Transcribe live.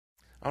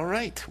All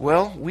right.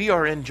 Well, we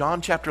are in John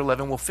chapter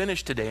 11. We'll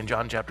finish today in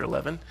John chapter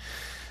 11.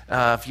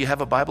 If you have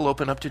a Bible,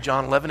 open up to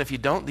John 11. If you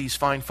don't, these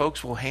fine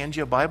folks will hand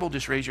you a Bible.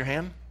 Just raise your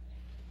hand.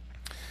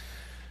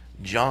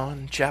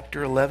 John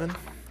chapter 11.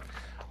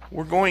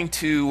 We're going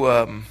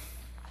to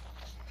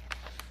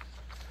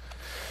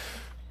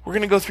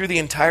go through the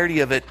entirety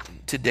of it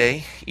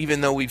today,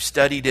 even though we've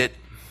studied it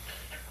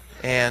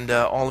and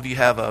all of you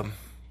have a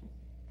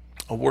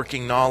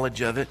working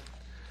knowledge of it.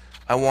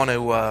 I want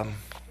to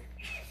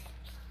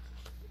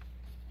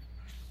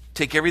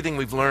take everything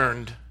we've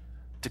learned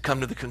to come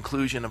to the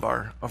conclusion of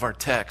our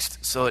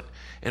text, so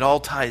it all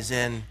ties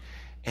in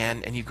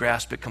and you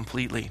grasp it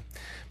completely.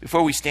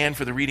 Before we stand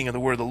for the reading of the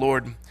word of the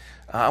Lord,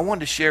 I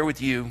wanted to share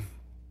with you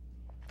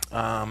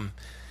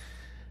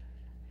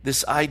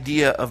this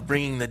idea of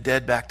bringing the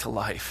dead back to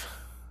life,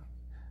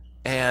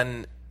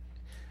 and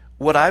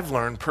what I've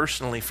learned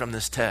personally from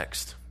this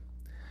text.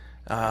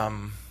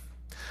 I've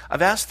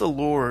asked the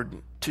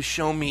Lord to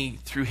show me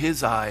through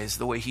His eyes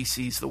the way He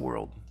sees the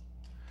world.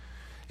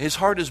 His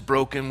heart is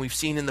broken. We've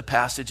seen in the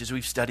passage as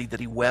we've studied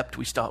that He wept.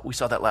 We saw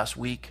that last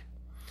week.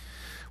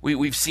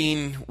 We've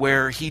seen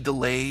where He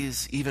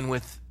delays even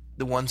with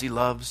the ones He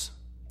loves.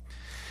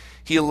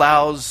 He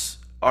allows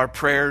our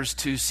prayers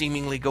to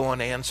seemingly go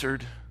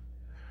unanswered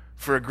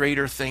for a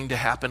greater thing to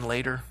happen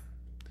later.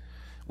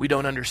 We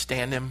don't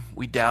understand Him.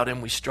 We doubt Him.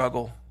 We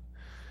struggle.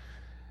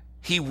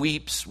 He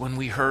weeps when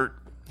we hurt.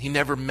 He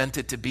never meant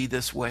it to be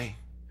this way.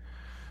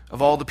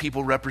 Of all the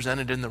people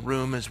represented in the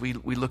room, as we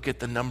look at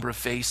the number of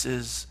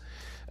faces,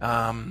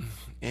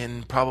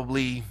 in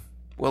probably,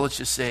 well, let's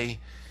just say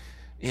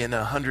in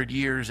 100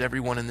 years,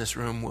 everyone in this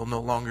room will no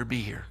longer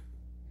be here.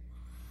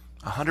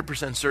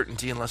 100%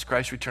 certainty, unless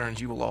Christ returns,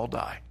 you will all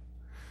die.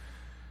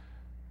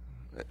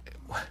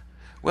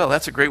 Well,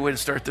 that's a great way to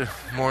start the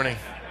morning.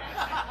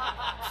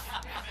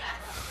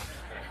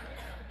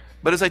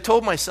 But as I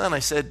told my son, I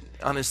said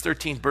on his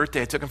 13th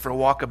birthday, I took him for a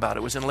walkabout.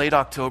 It was in late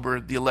October.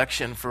 The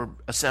election for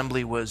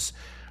assembly was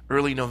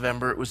early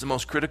November. It was the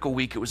most critical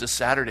week. It was a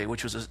Saturday,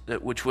 which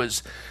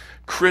was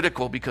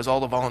critical because all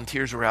the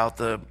volunteers were out.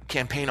 The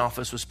campaign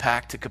office was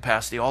packed to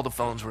capacity. All the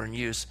phones were in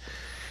use.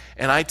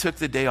 And I took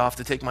the day off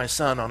to take my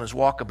son on his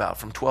walkabout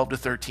from 12 to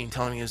 13,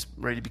 telling him he was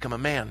ready to become a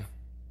man.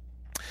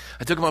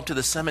 I took him up to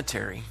the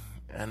cemetery,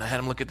 and I had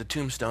him look at the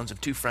tombstones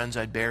of two friends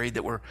I'd buried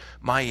that were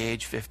my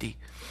age, 50.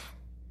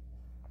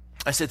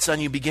 I said, son,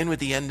 you begin with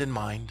the end in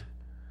mind.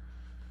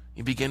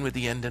 You begin with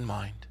the end in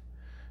mind.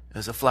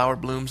 As a flower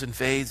blooms and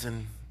fades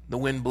and the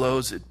wind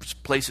blows, its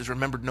place is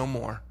remembered no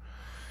more.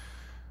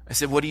 I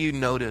said, what do you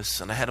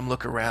notice? And I had him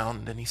look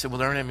around, and he said, well,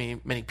 there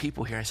aren't many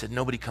people here. I said,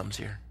 nobody comes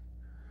here.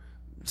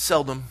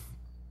 Seldom,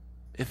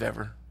 if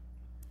ever.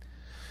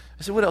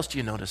 I said, what else do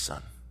you notice,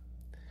 son?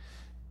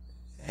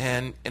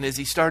 And as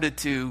he started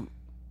to,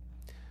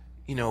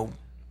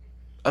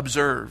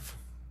 observe,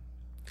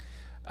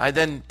 I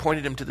then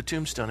pointed him to the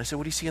tombstone. I said,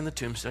 what do you see on the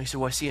tombstone? He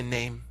said, well, I see a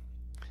name.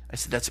 I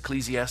said, that's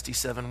Ecclesiastes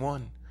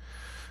 7:1.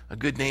 A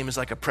good name is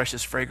like a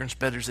precious fragrance,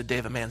 better is the day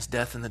of a man's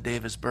death than the day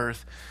of his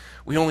birth.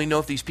 We only know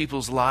if these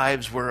people's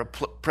lives were a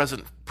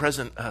pleasant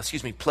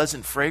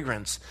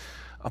fragrance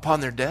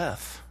upon their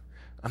death,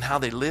 on how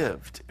they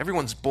lived.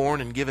 Everyone's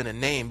born and given a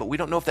name, but we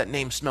don't know if that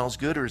name smells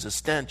good or is a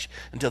stench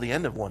until the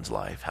end of one's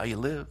life, how you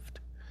lived.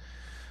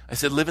 I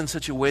said, live in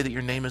such a way that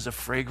your name is a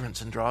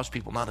fragrance and draws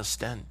people, not a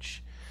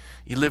stench.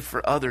 You live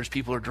for others,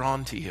 people are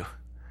drawn to you.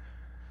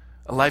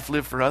 A life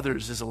lived for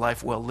others is a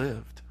life well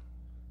lived.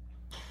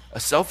 A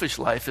selfish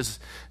life is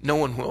no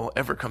one will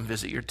ever come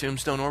visit your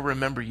tombstone or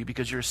remember you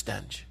because you're a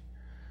stench.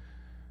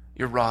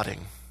 You're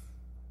rotting.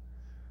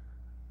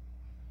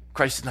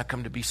 Christ did not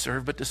come to be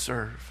served, but to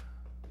serve.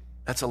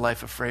 That's a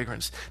life of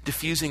fragrance.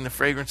 Diffusing the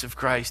fragrance of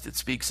Christ it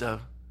speaks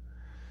of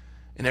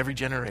in every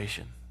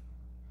generation.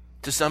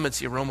 To some it's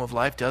the aroma of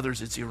life, to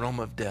others it's the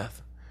aroma of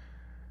death.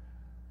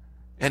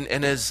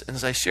 And as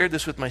I shared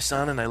this with my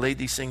son and I laid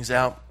these things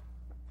out,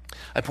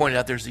 I pointed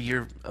out there's the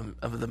year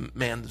of the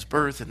man's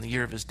birth and the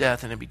year of his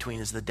death, and in between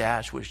is the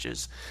dash, which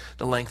is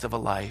the length of a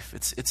life.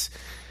 It's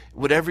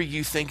whatever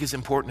you think is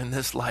important in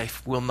this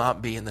life will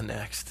not be in the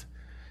next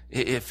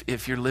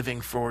if you're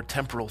living for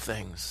temporal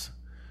things.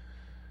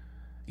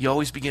 You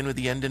always begin with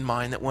the end in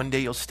mind, that one day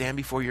you'll stand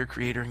before your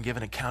Creator and give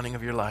an accounting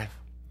of your life.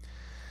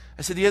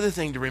 I said the other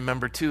thing to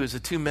remember too is the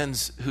two men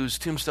whose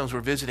tombstones we're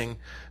visiting,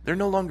 they're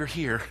no longer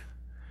here.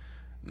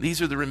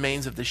 These are the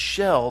remains of the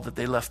shell that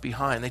they left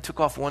behind. They took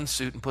off one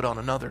suit and put on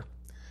another.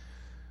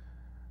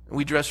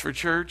 We dress for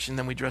church, and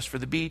then we dress for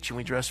the beach, and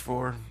we dress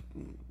for...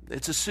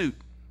 It's a suit.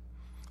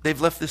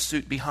 They've left this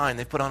suit behind.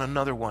 They've put on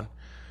another one.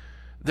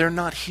 They're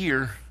not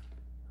here.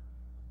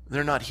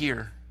 They're not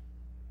here.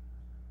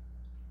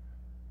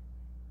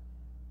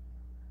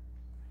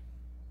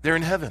 They're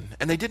in heaven,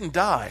 and they didn't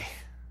die.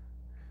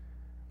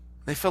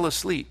 They fell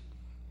asleep.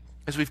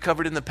 As we've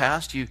covered in the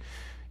past,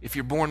 if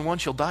you're born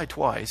once, you'll die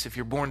twice. If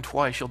you're born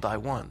twice, you'll die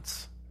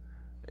once.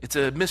 It's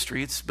a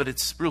mystery, but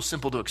it's real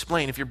simple to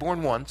explain. If you're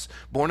born once,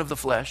 born of the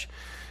flesh,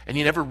 and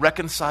you never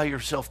reconcile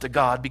yourself to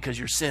God because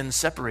your sin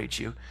separates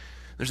you,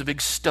 There's a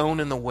big stone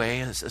in the way,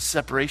 a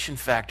separation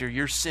factor,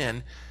 your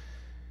sin.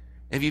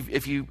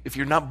 If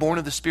you're not born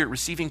of the Spirit,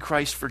 receiving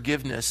Christ's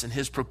forgiveness and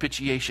his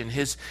propitiation,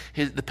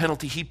 the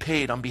penalty he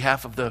paid on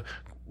behalf of the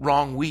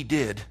wrong we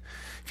did,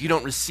 if you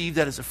don't receive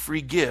that as a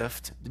free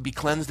gift, to be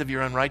cleansed of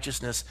your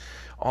unrighteousness,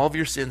 all of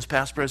your sins,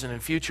 past, present,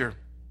 and future,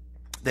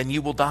 then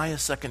you will die a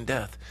second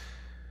death.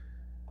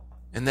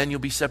 And then you'll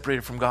be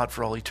separated from God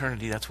for all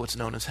eternity. That's what's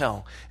known as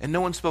hell. And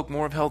no one spoke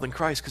more of hell than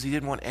Christ because he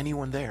didn't want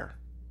anyone there.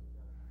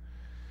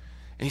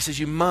 And he says,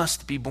 you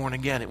must be born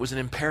again. It was an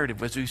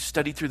imperative. As we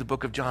studied through the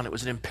book of John, it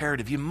was an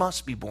imperative. You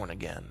must be born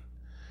again.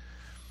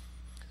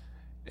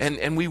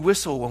 And we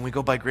whistle when we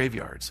go by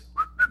graveyards.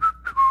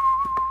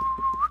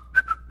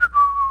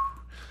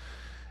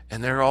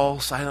 And they're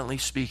all silently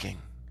speaking.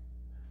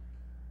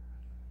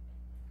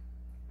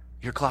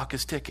 Your clock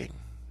is ticking.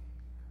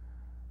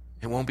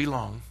 It won't be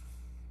long.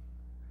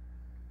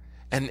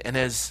 And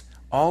as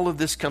all of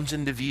this comes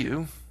into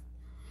view,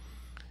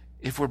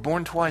 if we're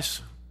born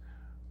twice,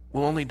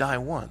 we'll only die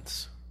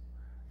once.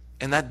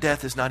 And that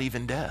death is not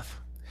even death.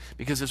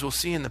 Because as we'll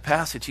see in the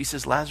passage, he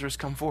says, Lazarus,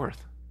 come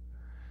forth.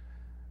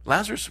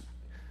 Lazarus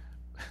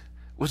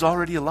was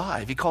already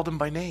alive. He called him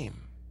by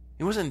name.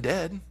 He wasn't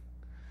dead.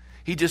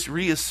 He just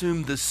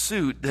reassumed the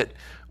suit that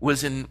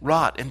was in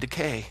rot and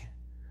decay.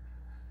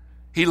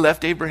 He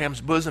left Abraham's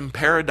bosom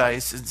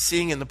paradise and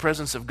seeing in the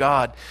presence of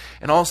God.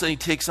 And all of a sudden he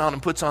takes on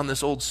and puts on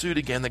this old suit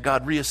again that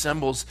God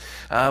reassembles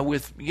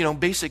with,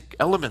 basic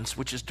elements,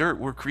 which is dirt.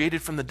 We're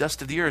created from the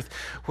dust of the earth.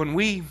 When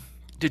we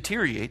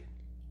deteriorate,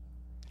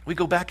 we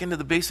go back into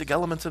the basic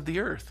elements of the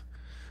earth.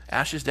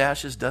 Ashes to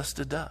ashes, dust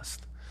to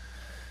dust.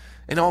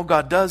 And all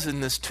God does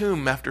in this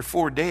tomb after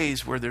 4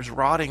 days where there's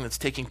rotting that's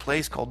taking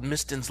place called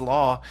Mistin's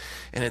Law,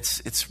 and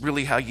it's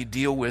really how you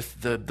deal with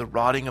the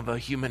rotting of a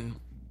human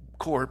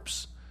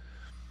corpse.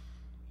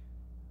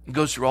 It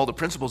goes through all the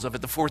principles of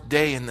it. The 4th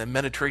day in the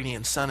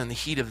Mediterranean sun in the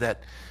heat of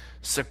that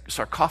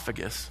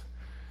sarcophagus,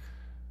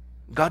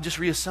 God just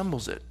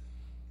reassembles it.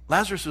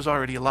 Lazarus was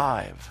already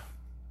alive.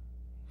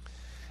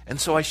 And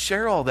so I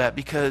share all that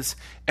because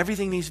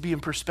everything needs to be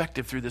in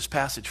perspective through this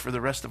passage for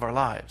the rest of our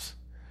lives.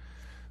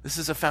 This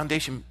is a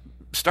foundation.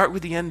 Start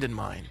with the end in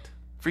mind.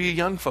 For you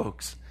young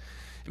folks,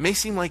 it may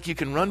seem like you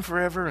can run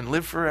forever and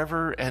live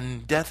forever,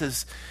 and death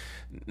is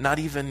not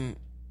even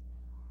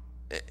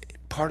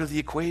part of the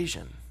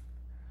equation.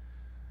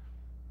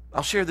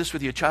 I'll share this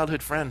with you. A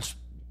childhood friend,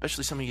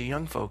 especially some of you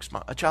young folks,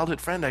 a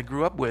childhood friend I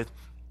grew up with,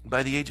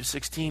 by the age of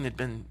 16, had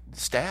been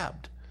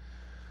stabbed.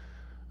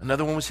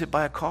 Another one was hit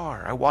by a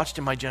car. I watched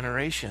in my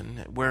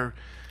generation where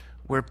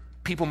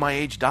people my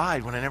age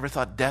died when I never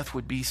thought death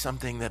would be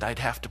something that I'd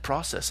have to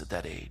process at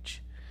that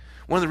age.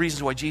 One of the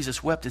reasons why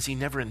Jesus wept is he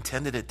never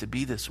intended it to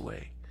be this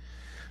way.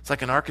 It's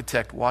like an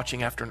architect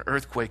watching after an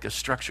earthquake, a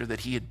structure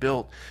that he had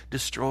built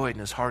destroyed and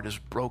his heart is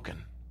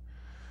broken.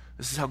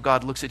 This is how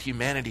God looks at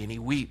humanity, and he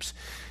weeps.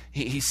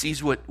 He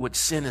sees what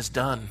sin has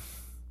done,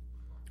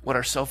 what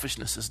our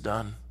selfishness has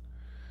done,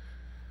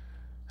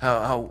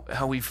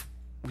 how we've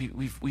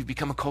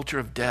become a culture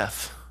of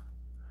death.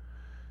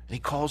 And he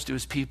calls to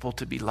his people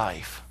to be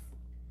life,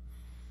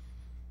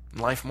 and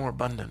life more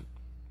abundant.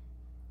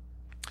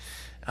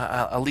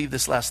 I'll leave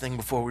this last thing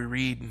before we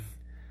read.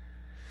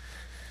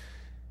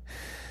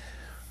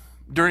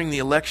 During the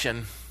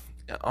election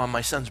on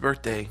my son's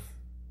birthday,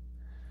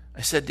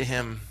 I said to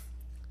him,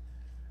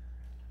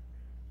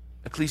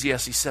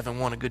 Ecclesiastes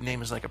 7:1, a good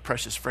name is like a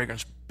precious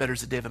fragrance, better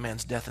is the day of a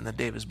man's death than the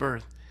day of his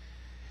birth.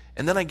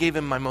 And then I gave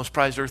him my most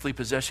prized earthly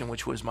possession,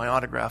 which was my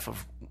autograph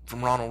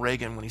from Ronald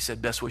Reagan when he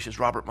said, best wishes,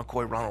 Robert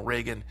McCoy, Ronald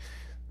Reagan,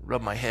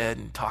 rubbed my head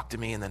and talked to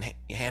me, and then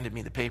he handed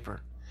me the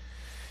paper.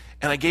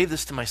 And I gave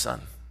this to my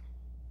son.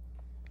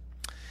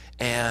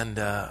 And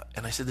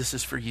I said, this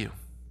is for you.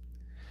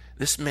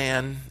 This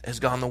man has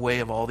gone the way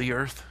of all the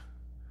earth.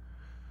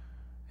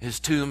 His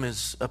tomb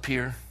is up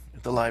here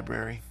at the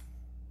library.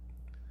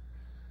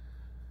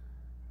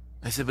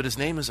 I said, but his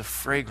name is a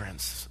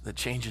fragrance that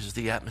changes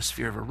the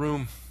atmosphere of a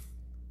room.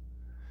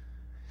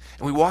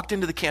 And we walked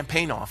into the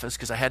campaign office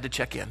because I had to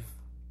check in,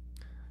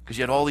 because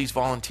you had all these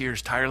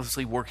volunteers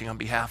tirelessly working on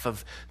behalf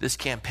of this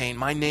campaign.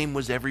 My name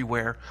was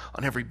everywhere,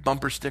 on every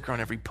bumper sticker, on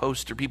every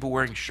poster, people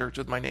wearing shirts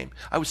with my name.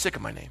 I was sick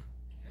of my name.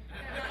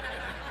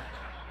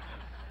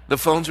 The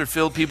phones are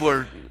filled. People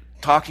are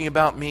talking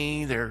about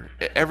me. They're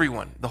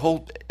everyone. The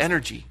whole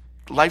energy,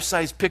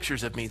 life-size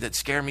pictures of me that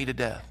scare me to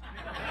death.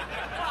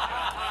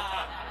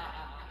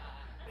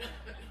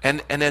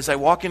 And as I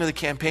walk into the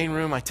campaign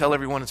room, I tell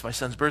everyone it's my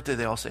son's birthday.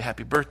 They all say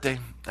happy birthday.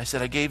 I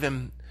said I gave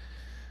him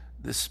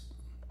this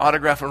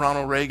autograph of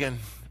Ronald Reagan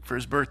for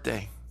his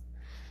birthday.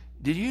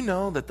 Did you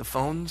know that the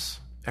phones,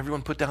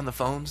 everyone put down the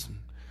phones and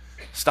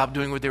stopped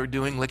doing what they were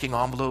doing, licking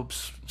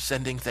envelopes,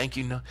 sending thank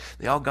you notes?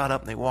 They all got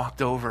up and they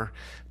walked over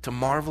to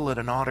marvel at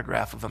an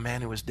autograph of a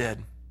man who was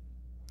dead.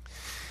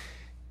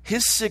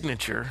 His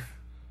signature,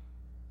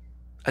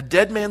 a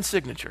dead man's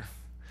signature,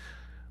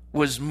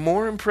 was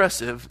more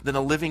impressive than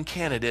a living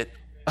candidate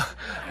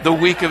the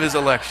week of his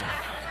election.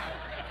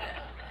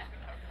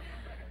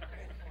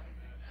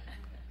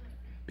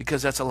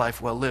 Because that's a life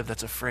well lived.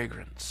 That's a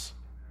fragrance.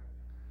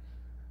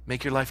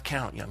 Make your life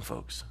count, young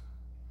folks.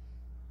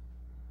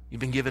 You've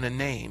been given a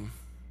name.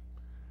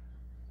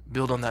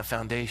 Build on that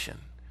foundation.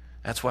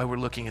 That's why we're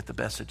looking at the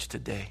message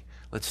today.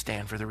 Let's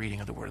stand for the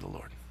reading of the word of the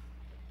Lord.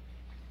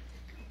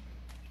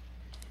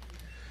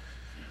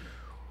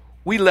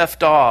 We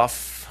left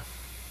off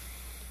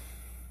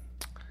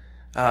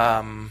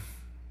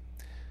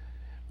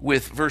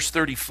with verse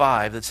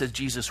 35 that says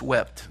Jesus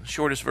wept.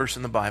 Shortest verse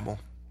in the Bible.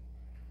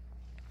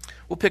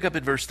 We'll pick up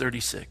at verse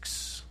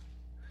 36.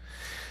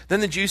 Then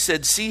the Jews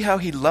said, "See how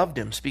he loved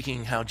him,"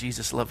 speaking how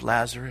Jesus loved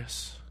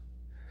Lazarus.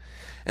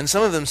 And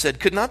some of them said,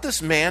 "Could not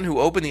this man who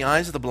opened the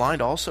eyes of the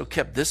blind also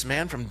kept this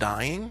man from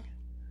dying?"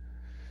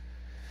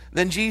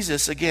 Then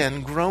Jesus,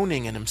 again,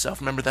 groaning in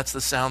himself. Remember, that's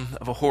the sound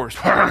of a horse.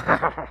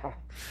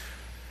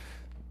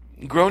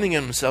 Groaning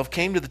in himself,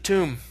 came to the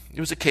tomb.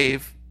 It was a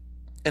cave,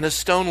 and a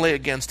stone lay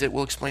against it.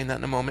 We'll explain that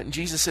in a moment. And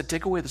Jesus said,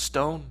 "Take away the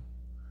stone."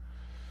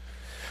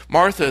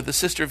 Martha, the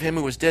sister of him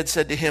who was dead,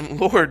 said to him,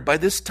 "Lord, by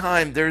this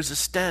time there is a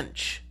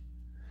stench.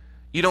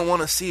 You don't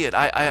want to see it.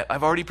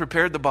 I've already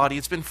prepared the body.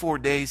 It's been 4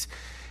 days.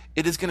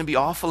 It is going to be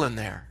awful in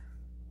there.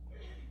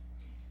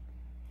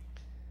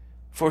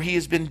 For he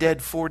has been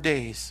dead 4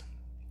 days."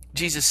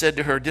 Jesus said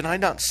to her, "Did I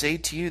not say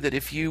to you that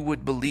if you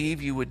would believe,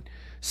 you would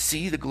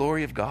see the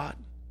glory of God?"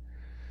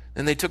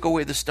 Then they took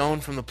away the stone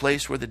from the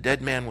place where the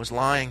dead man was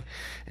lying,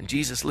 and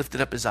Jesus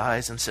lifted up his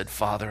eyes and said,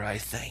 "Father, I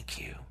thank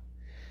you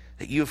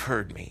that you have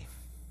heard me.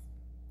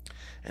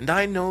 And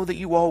I know that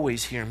you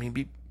always hear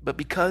me, but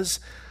because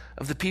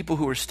of the people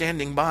who are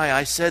standing by,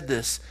 I said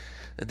this,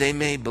 that they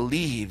may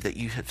believe that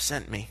you have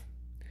sent me."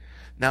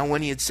 Now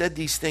when he had said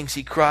these things,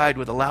 he cried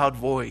with a loud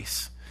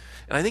voice.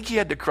 And I think he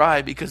had to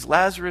cry because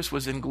Lazarus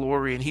was in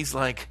glory, and he's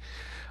like,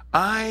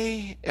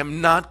 "I am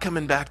not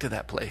coming back to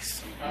that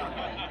place."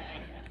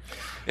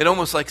 It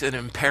almost like an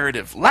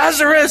imperative.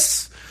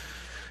 "Lazarus,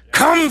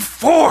 come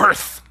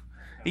forth!"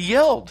 He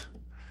yelled.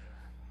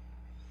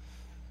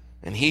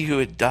 And he who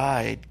had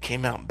died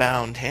came out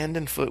bound hand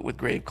and foot with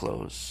grave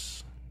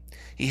clothes.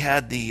 He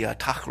had the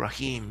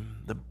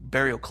tachrachim, the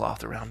burial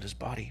cloth, around his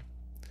body.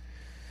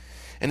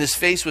 And his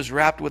face was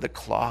wrapped with a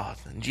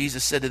cloth. And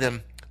Jesus said to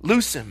them,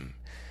 "Loose him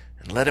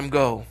and let him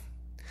go."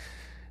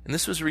 And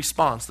this was a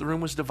response. The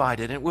room was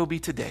divided, and it will be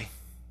today.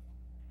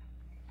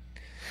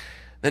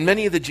 Then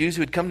many of the Jews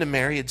who had come to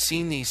Mary had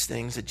seen these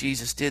things that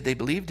Jesus did. They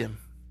believed him.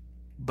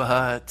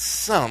 But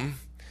some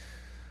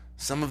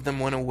of them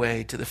went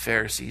away to the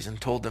Pharisees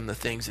and told them the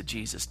things that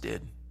Jesus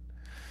did.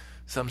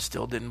 Some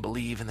still didn't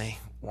believe, and they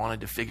wanted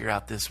to figure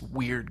out this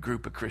weird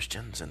group of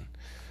Christians and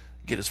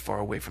get as far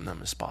away from them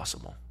as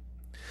possible.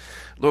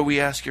 Lord, we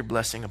ask your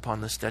blessing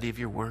upon the study of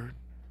your word.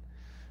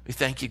 We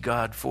thank you,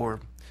 God, for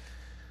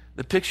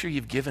the picture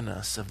you've given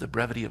us of the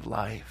brevity of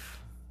life.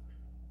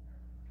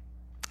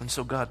 And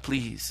so, God,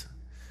 please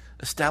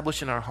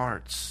establish in our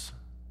hearts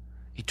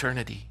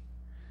eternity,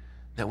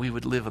 that we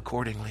would live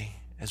accordingly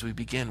as we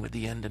begin with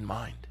the end in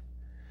mind.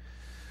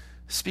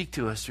 Speak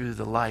to us through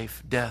the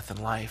life, death, and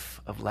life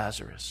of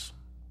Lazarus.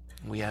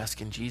 We ask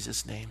in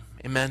Jesus' name.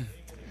 Amen.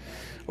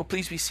 Well,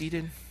 please be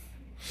seated.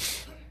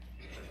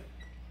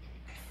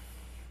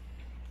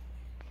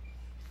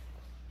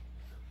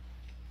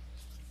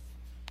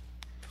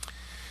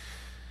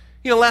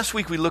 Last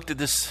week we looked at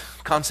this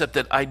concept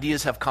that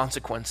ideas have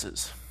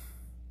consequences.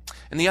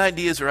 And the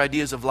ideas are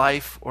ideas of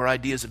life or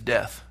ideas of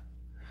death.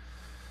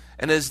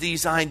 And as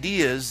these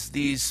ideas,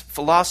 these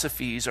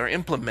philosophies are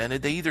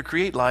implemented, they either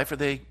create life or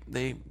they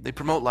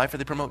promote life or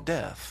they promote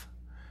death.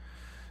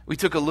 We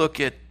took a look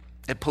at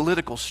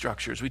political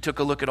structures. We took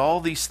a look at all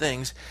these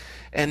things.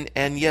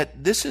 And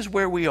yet this is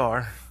where we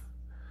are.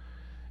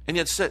 And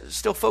yet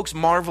still folks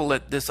marvel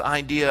at this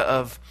idea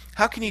of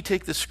how can you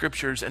take the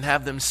scriptures and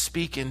have them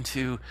speak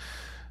into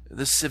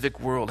the civic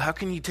world? How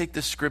can you take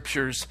the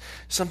scriptures,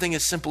 something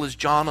as simple as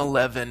John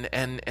 11,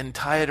 and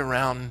tie it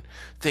around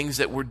things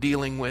that we're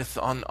dealing with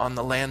on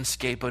the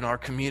landscape in our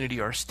community,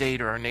 our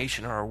state, or our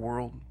nation, or our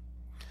world?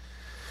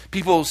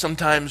 People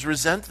sometimes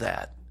resent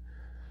that.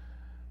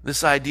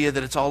 This idea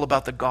that it's all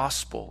about the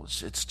gospel.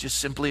 It's just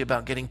simply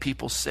about getting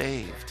people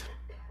saved.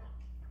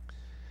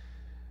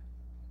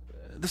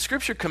 The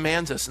scripture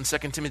commands us in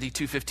 2 Timothy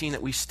 2:15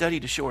 that we study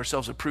to show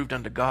ourselves approved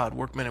unto God,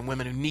 workmen and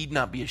women who need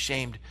not be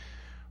ashamed,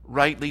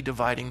 rightly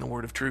dividing the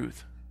word of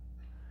truth.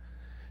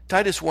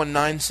 Titus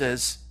 1:9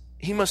 says,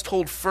 "He must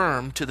hold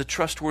firm to the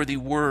trustworthy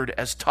word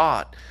as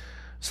taught,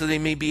 so they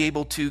may be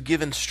able to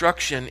give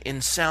instruction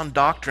in sound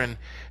doctrine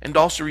and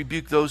also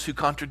rebuke those who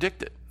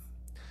contradict it."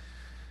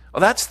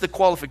 Well, that's the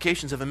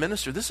qualifications of a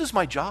minister. This is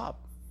my job.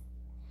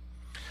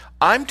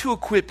 I'm to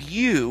equip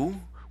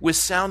you with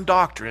sound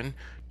doctrine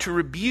to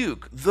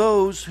rebuke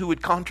those who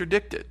would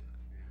contradict it.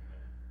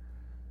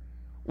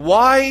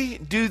 Why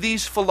do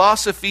these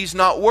philosophies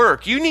not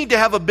work? You need to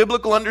have a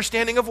biblical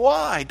understanding of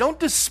why. Don't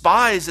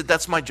despise that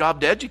that's my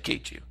job to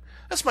educate you.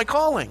 That's my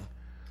calling.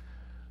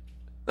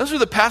 Those are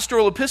the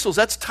pastoral epistles.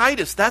 That's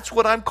Titus. That's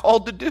what I'm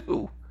called to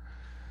do.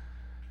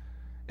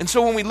 And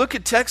so when we look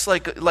at texts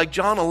like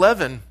John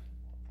 11,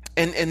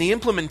 and the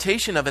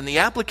implementation of it and the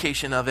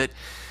application of it,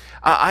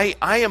 I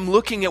am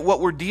looking at what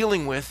we're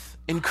dealing with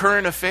in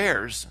current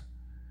affairs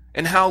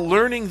and how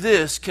learning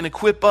this can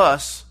equip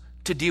us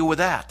to deal with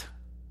that.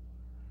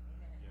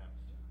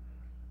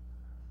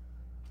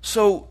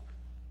 So,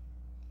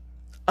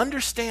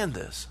 understand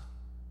this.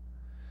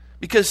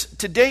 Because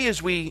today,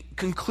 as we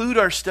conclude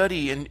our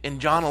study in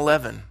John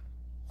 11,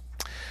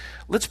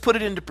 let's put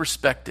it into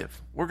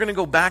perspective. We're going to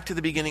go back to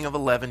the beginning of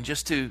 11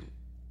 just to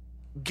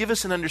give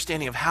us an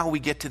understanding of how we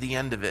get to the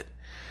end of it.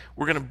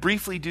 We're going to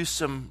briefly do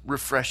some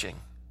refreshing.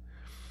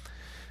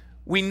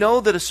 We know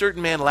that a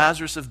certain man,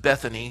 Lazarus of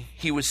Bethany,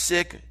 he was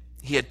sick.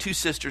 He had two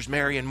sisters,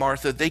 Mary and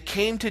Martha. They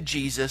came to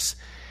Jesus,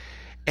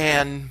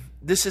 and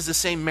this is the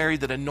same Mary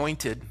that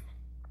anointed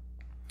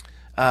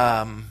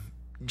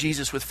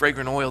Jesus with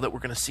fragrant oil that we're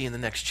going to see in the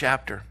next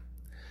chapter.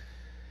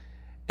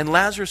 And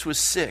Lazarus was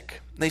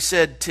sick. They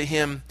said to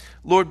him,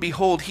 Lord,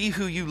 behold, he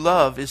who you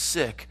love is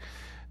sick.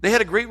 They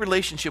had a great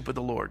relationship with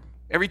the Lord.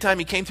 Every time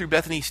he came through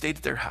Bethany, he stayed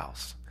at their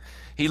house.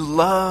 He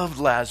loved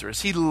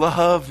Lazarus. He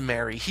loved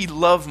Mary. He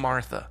loved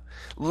Martha.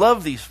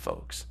 Loved these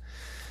folks.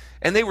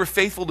 And they were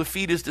faithful to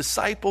feed his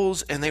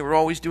disciples, and they were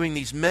always doing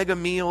these mega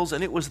meals,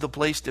 and it was the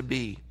place to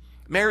be.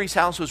 Mary's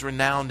house was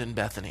renowned in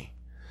Bethany.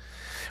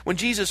 When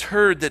Jesus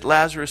heard that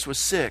Lazarus was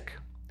sick,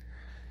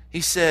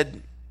 he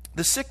said,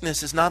 the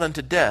sickness is not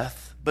unto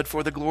death, but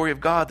for the glory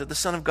of God, that the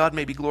Son of God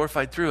may be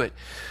glorified through it.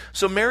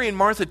 So Mary and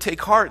Martha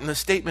take heart in the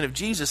statement of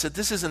Jesus that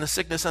this isn't a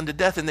sickness unto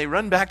death, and they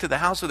run back to the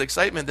house with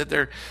excitement that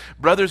their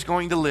brother's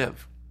going to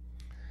live.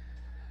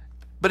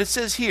 But it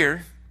says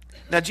here,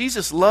 now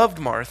Jesus loved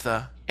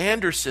Martha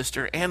and her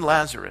sister and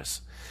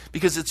Lazarus,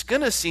 because it's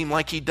going to seem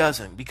like he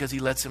doesn't, because he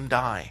lets him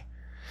die.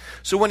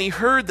 So when he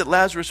heard that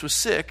Lazarus was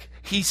sick,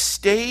 he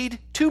stayed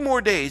 2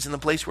 more days in the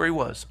place where he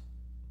was.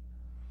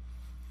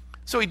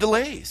 So he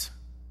delays.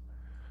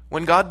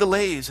 When God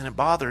delays and it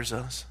bothers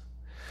us.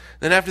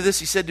 Then after this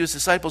he said to his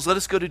disciples, let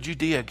us go to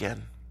Judea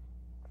again.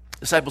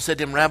 The disciples said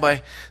to him, Rabbi,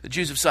 the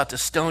Jews have sought to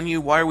stone you.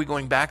 Why are we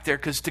going back there?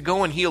 Because to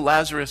go and heal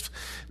Lazarus,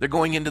 they're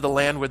going into the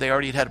land where they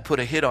already had to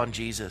put a hit on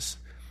Jesus.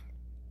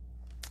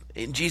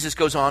 And Jesus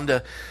goes on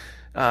to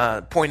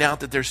point out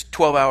that there's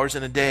 12 hours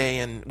in a day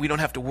and we don't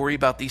have to worry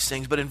about these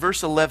things. But in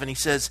verse 11 he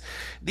says,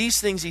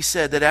 these things he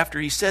said, that after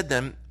he said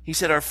them, he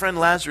said, our friend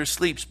Lazarus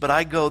sleeps, but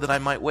I go that I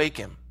might wake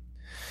him.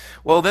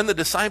 Well, then the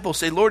disciples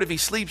say, Lord, if he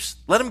sleeps,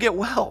 let him get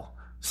well.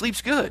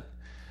 Sleep's good.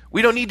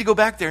 We don't need to go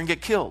back there and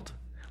get killed.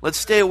 Let's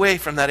stay away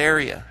from that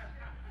area.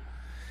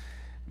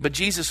 But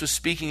Jesus was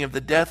speaking of the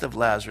death of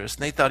Lazarus,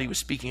 and they thought he was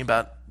speaking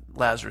about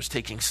Lazarus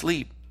taking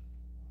sleep.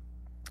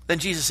 Then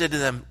Jesus said to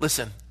them,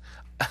 listen,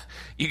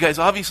 you guys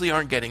obviously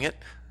aren't getting it.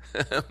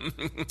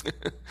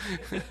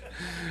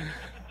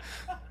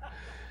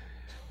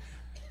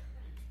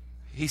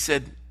 He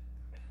said,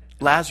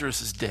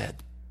 Lazarus is dead.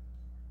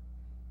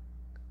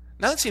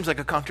 Now that seems like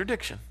a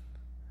contradiction.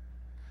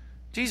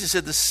 Jesus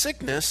said, the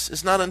sickness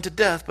is not unto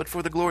death, but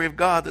for the glory of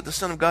God, that the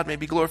Son of God may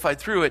be glorified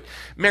through it.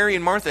 Mary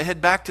and Martha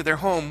head back to their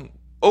home,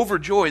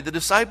 overjoyed. The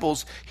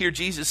disciples hear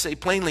Jesus say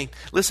plainly,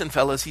 listen,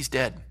 fellas, he's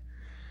dead.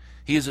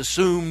 He has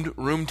assumed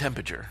room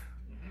temperature.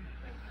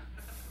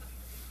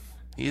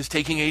 He is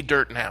taking a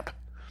dirt nap.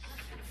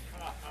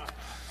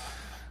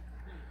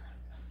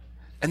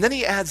 And then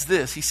he adds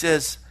this. He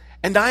says,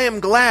 and I am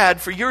glad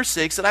for your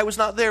sakes that I was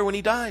not there when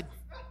he died,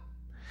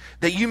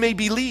 that you may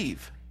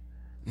believe.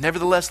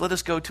 Nevertheless, let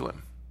us go to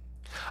him.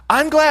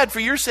 I'm glad for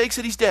your sakes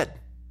that he's dead.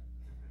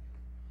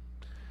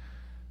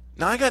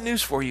 Now, I got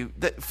news for you,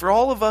 that for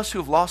all of us who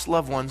have lost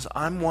loved ones,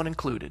 I'm one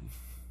included.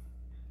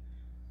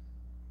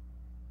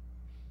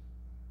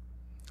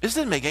 This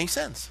didn't make any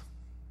sense.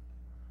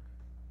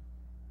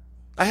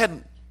 I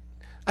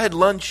had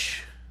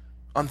lunch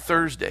on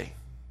Thursday.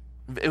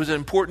 It was an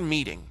important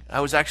meeting. I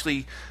was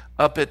actually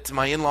up at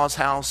my in-laws'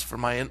 house for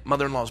my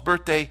mother-in-law's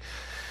birthday.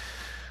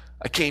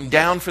 I came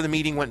down for the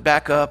meeting, went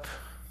back up,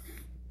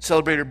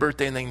 celebrated her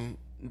birthday, and then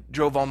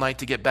drove all night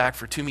to get back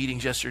for 2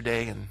 meetings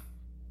yesterday.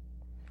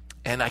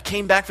 And I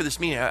came back for this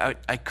meeting.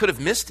 I could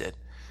have missed it,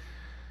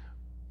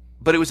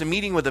 but it was a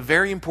meeting with a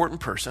very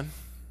important person.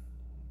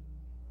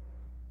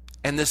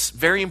 And this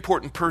very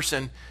important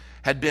person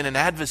had been an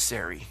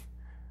adversary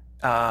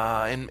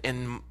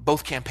in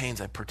both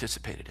campaigns I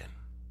participated in.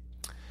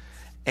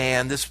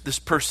 And this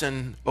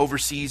person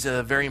oversees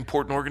a very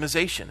important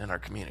organization in our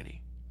community.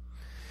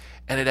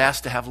 And it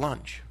asked to have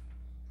lunch.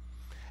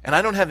 And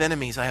I don't have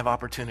enemies, I have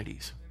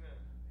opportunities.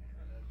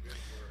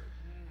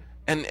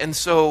 And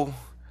so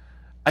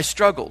I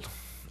struggled.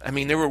 I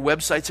mean, there were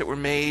websites that were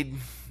made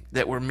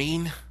that were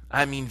mean.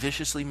 I mean,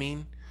 viciously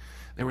mean.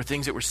 There were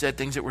things that were said,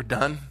 things that were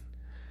done.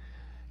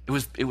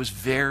 It was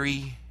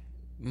very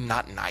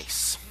not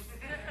nice.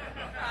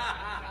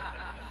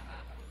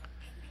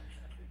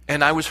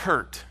 And I was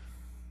hurt.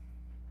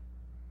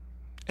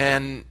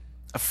 And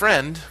a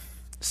friend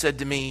said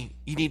to me,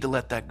 you need to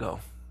let that go.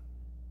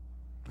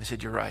 I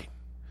said, you're right.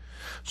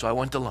 So I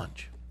went to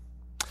lunch.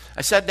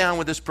 I sat down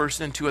with this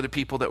person and 2 other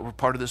people that were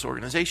part of this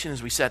organization.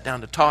 As we sat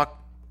down to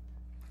talk,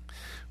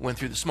 went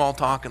through the small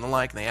talk and the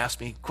like, and they asked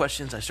me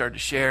questions. I started to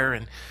share,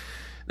 and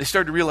they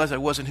started to realize I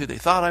wasn't who they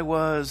thought I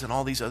was and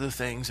all these other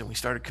things, and we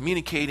started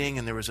communicating,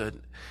 and there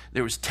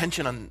was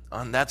tension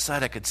on that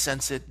side. I could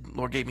sense it.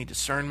 Lord gave me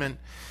discernment.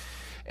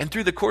 And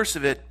through the course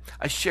of it,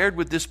 I shared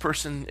with this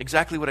person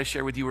exactly what I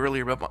shared with you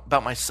earlier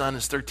about my son,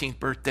 his 13th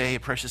birthday,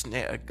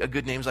 a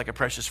good name is like a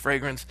precious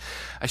fragrance.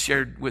 I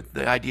shared with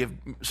the idea of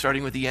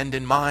starting with the end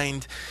in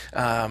mind,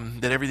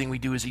 that everything we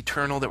do is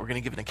eternal, that we're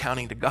going to give an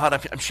accounting to God.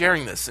 I'm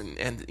sharing this, and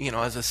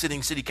as a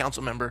sitting city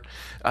council member,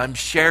 I'm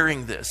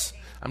sharing this.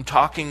 I'm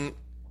talking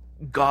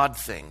God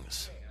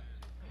things.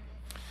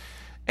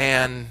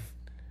 And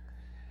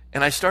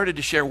I started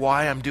to share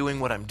why I'm doing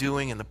what I'm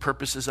doing and the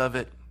purposes of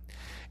it.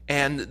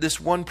 And this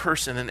one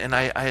person, and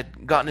I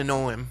had gotten to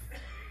know him,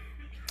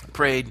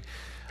 prayed.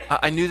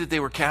 I knew that they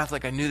were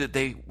Catholic. I knew that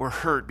they were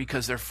hurt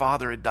because their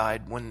father had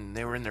died when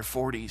they were in their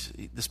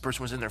 40s. This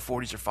person was in their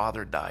 40s. Their father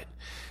had died.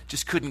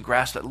 Just couldn't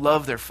grasp it.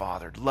 Loved their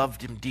father.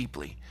 Loved him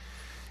deeply.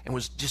 And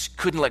just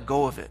couldn't let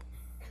go of it.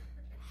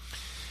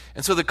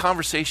 And so the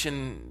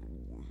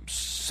conversation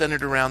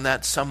centered around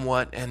that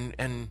somewhat.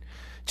 And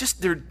just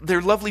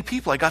they're lovely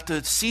people. I got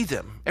to see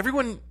them.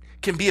 Everyone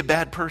can be a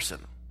bad person,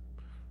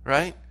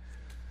 right?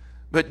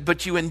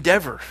 But you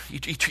endeavor, you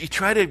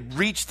try to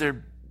reach their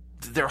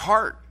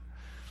heart,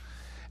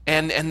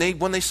 and they,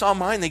 when they saw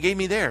mine, they gave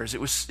me theirs. It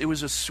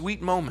was a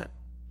sweet moment,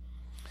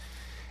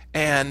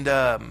 and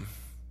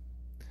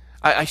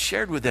I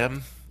shared with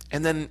them,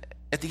 and then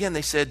at the end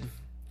they said,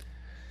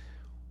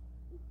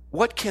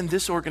 "What can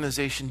this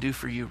organization do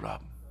for you,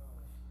 Rob?"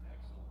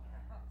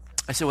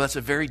 I said, "Well, that's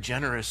a very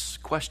generous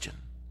question."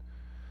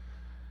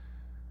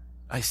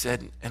 I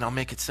said, and I'll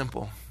make it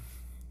simple.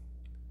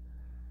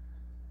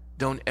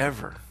 Don't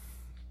ever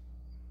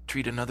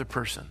treat another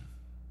person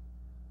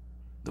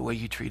the way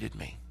you treated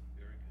me.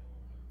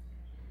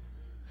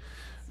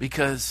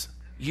 Because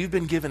you've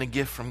been given a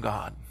gift from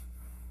God.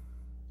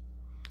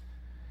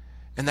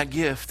 And that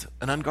gift,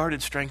 an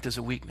unguarded strength, is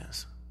a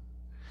weakness.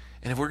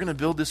 And if we're going to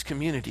build this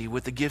community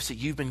with the gifts that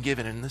you've been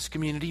given, and this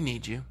community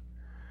needs you,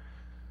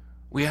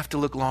 we have to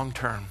look long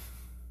term.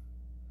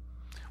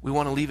 We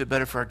want to leave it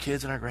better for our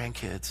kids and our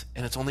grandkids,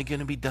 and it's only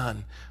going to be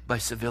done by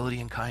civility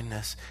and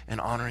kindness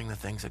and honoring the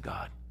things of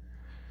God.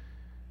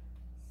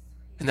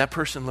 And that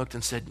person looked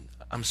and said,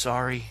 "I'm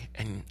sorry,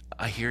 and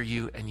I hear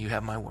you, and you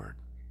have my word."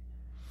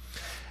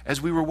 As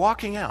we were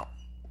walking out,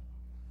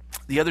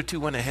 the other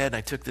two went ahead, and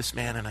I took this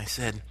man and I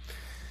said,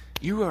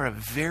 "You are a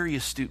very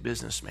astute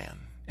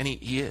businessman." And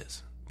he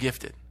is,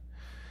 gifted.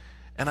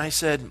 And I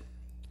said,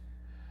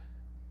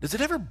 "Does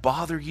it ever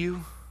bother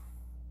you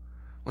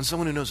when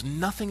someone who knows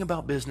nothing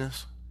about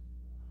business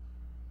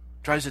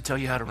tries to tell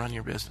you how to run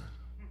your business?"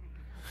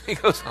 He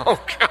goes,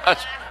 "Oh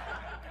gosh,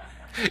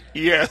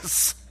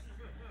 yes."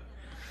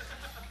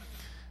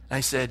 I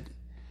said,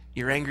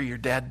 "You're angry your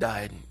dad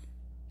died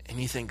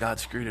and you think God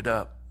screwed it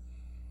up."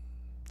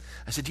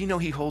 I said, "Do you know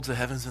he holds the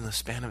heavens in the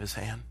span of his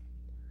hand?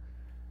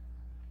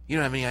 You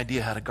don't have any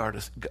idea how to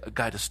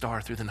guide a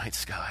star through the night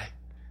sky.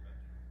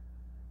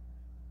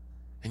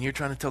 And you're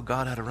trying to tell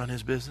God how to run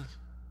his business?"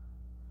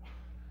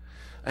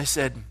 I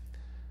said,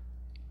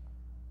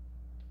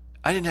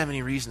 "I didn't have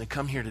any reason to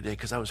come here today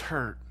because I was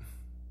hurt.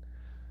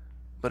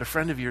 But a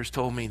friend of yours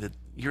told me that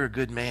you're a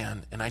good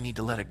man and I need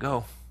to let it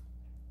go."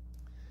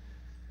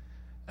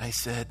 I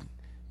said,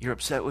 "You're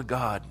upset with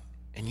God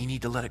and you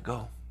need to let it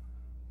go.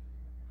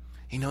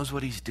 He knows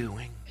what he's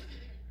doing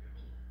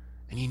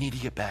and you need to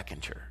get back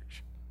in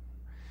church."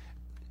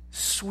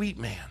 Sweet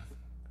man.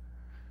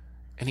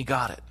 And he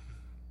got it.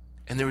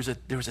 And there was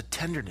a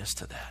tenderness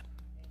to that.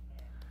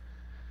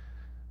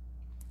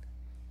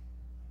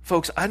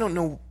 Folks, I don't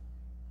know,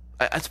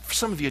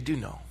 some of you do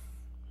know.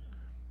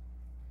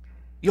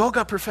 You all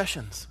got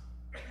professions.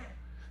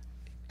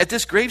 At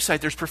this gravesite,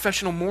 there's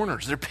professional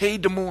mourners. They're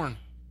paid to mourn.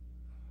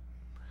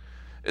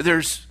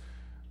 There's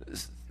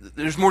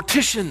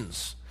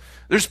morticians.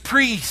 There's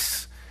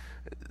priests.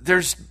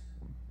 There's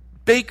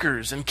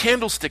bakers and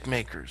candlestick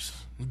makers,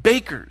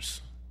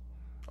 bakers,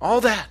 all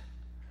that.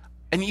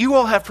 And you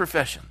all have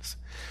professions.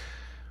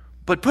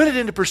 But put it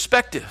into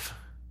perspective.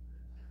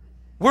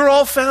 We're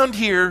all found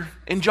here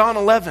in John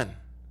 11.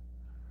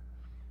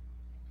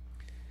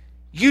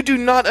 You do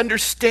not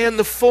understand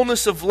the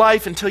fullness of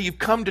life until you've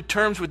come to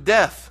terms with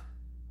death.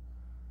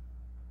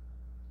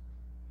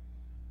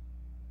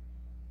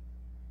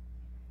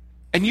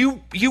 And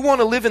you want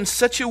to live in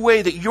such a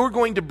way that you're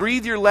going to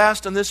breathe your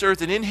last on this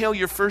earth and inhale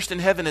your first in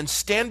heaven and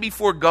stand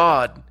before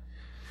God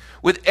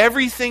with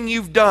everything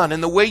you've done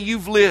and the way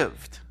you've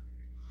lived.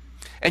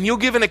 And you'll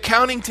give an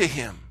accounting to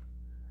him.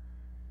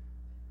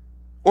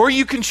 Or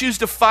you can choose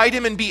to fight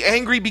him and be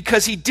angry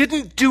because he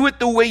didn't do it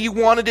the way you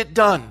wanted it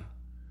done.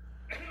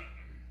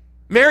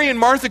 Mary and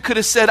Martha could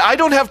have said, "I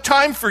don't have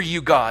time for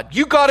you, God.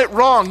 You got it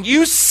wrong.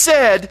 You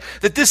said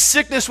that this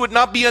sickness would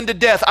not be unto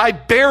death. I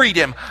buried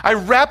him. I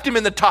wrapped him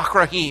in the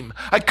tachrahim.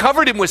 I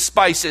covered him with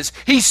spices.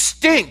 He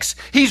stinks.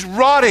 He's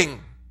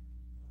rotting.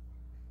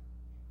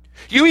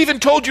 You even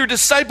told your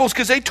disciples,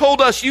 because they told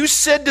us, you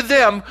said to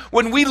them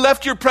when we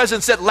left your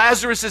presence that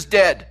Lazarus is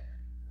dead.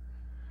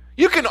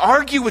 You can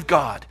argue with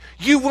God.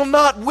 You will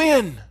not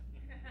win.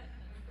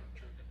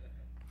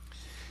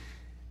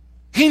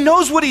 He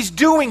knows what he's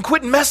doing.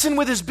 Quit messing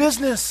with his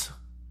business.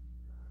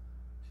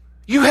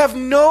 You have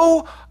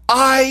no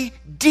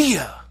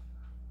idea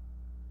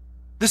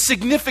the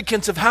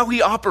significance of how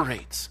he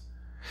operates.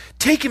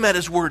 Take him at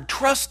his word.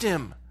 Trust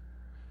him.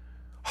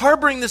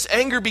 Harboring this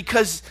anger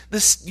because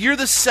you're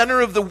the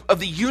center of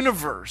the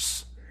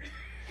universe.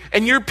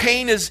 And your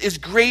pain is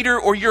greater,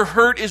 or your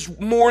hurt is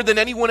more than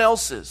anyone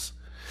else's.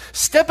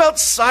 Step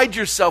outside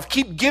yourself.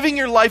 Keep giving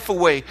your life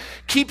away.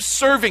 Keep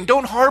serving.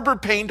 Don't harbor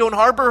pain. Don't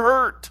harbor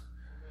hurt.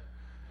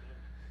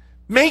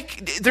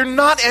 They're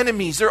not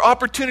enemies. They're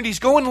opportunities.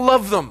 Go and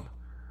love them.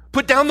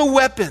 Put down the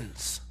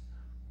weapons.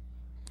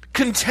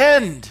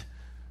 Contend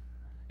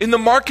in the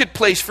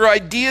marketplace for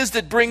ideas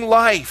that bring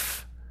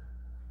life.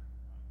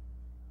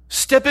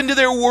 Step into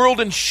their world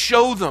and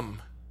show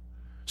them.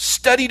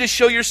 Study to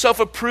show yourself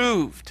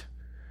approved.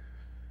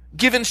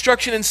 Give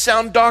instruction in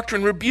sound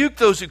doctrine. Rebuke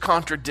those who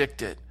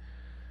contradict it.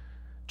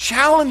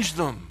 Challenge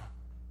them.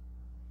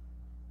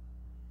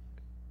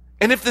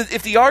 And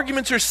if the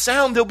arguments are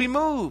sound, they'll be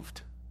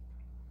moved.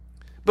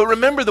 But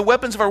remember, the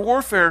weapons of our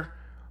warfare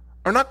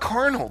are not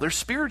carnal, they're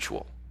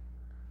spiritual.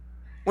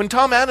 When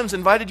Tom Adams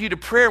invited you to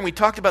prayer and we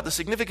talked about the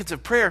significance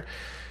of prayer,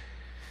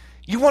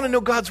 you want to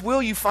know God's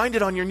will, you find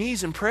it on your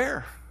knees in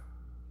prayer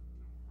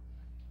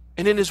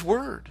and in His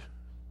Word.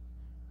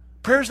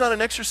 Prayer is not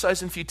an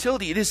exercise in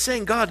futility. It is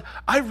saying, God,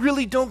 I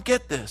really don't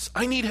get this.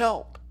 I need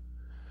help.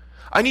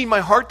 I need my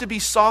heart to be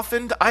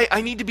softened.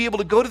 I need to be able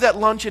to go to that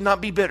lunch and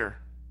not be bitter.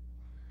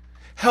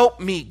 Help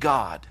me,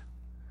 God.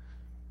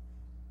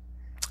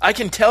 I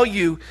can tell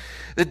you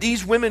that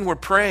these women were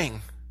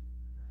praying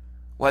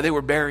while they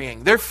were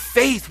burying. Their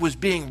faith was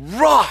being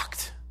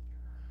rocked.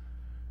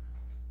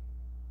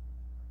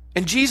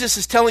 And Jesus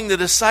is telling the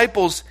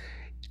disciples,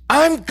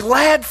 I'm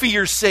glad for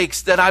your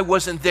sakes that I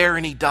wasn't there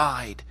and he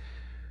died.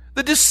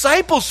 The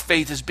disciples'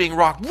 faith is being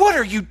rocked. What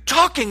are you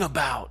talking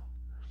about?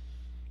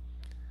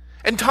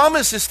 And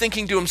Thomas is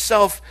thinking to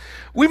himself,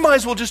 we might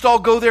as well just all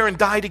go there and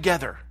die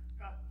together.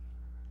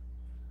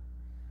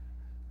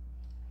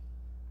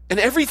 And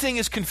everything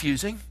is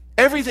confusing.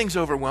 Everything's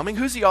overwhelming.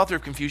 Who's the author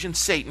of confusion?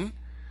 Satan.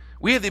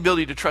 We have the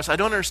ability to trust. I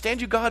don't understand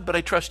you, God, but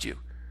I trust you.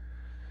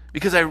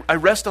 Because I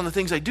rest on the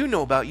things I do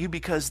know about you,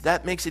 because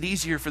that makes it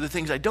easier for the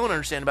things I don't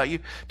understand about you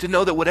to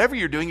know that whatever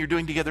you're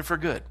doing together for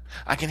good.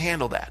 I can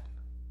handle that.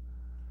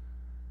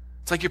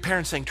 It's like your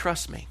parents saying,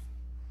 trust me,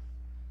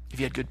 if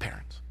you had good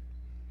parents.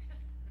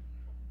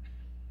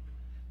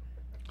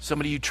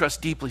 Somebody you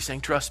trust deeply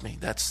saying, trust me.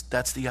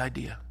 That's the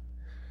idea.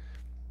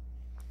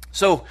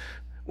 So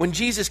when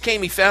Jesus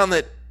came, he found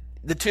that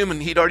the tomb,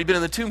 and he'd already been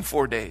in the tomb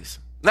 4 days.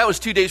 And that was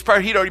 2 days prior.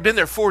 He'd already been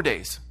there 4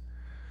 days.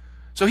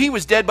 So he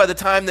was dead by the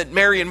time that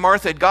Mary and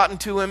Martha had gotten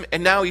to him,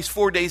 and now he's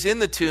 4 days in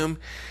the tomb,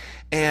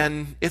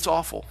 and it's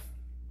awful.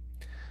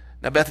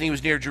 Now Bethany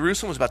was near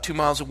Jerusalem, was about 2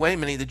 miles away.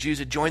 Many of the Jews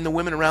had joined the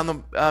women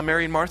around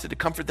Mary and Martha to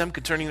comfort them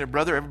concerning their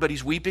brother.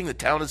 Everybody's weeping. The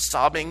town is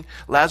sobbing.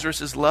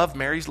 Lazarus is loved.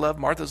 Mary's loved.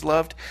 Martha's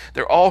loved.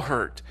 They're all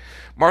hurt.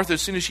 Martha,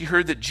 as soon as she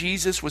heard that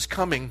Jesus was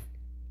coming,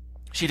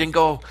 she didn't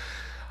go,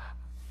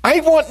 I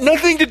want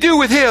nothing to do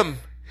with him.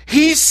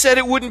 He said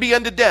it wouldn't be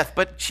unto death.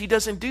 But she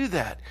doesn't do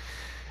that.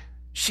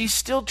 She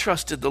still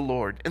trusted the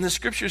Lord. And the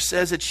scripture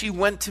says that she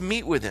went to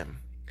meet with him.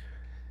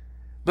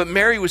 But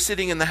Mary was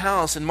sitting in the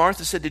house, and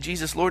Martha said to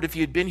Jesus, Lord, if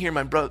you had been here,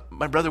 my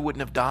brother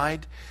wouldn't have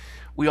died.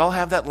 We all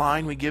have that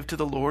line we give to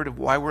the Lord of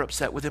why we're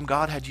upset with him.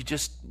 God, had you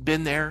just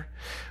been there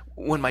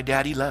when my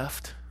daddy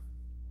left,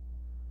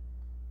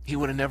 he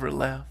would have never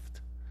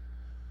left.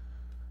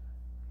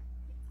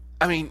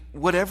 I mean,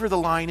 whatever the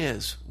line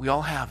is, we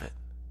all have it.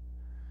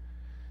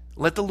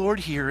 Let the Lord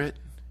hear it,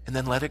 and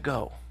then let it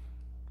go.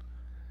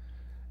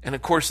 And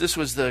of course, this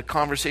was the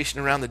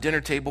conversation around the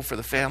dinner table for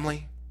the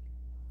family.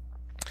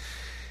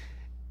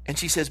 And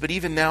she says, but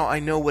even now I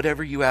know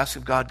whatever you ask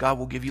of God, God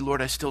will give you.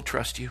 Lord, I still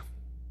trust you.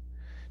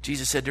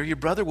 Jesus said, your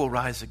brother will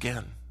rise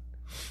again.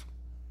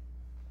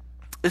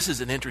 This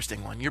is an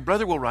interesting one. Your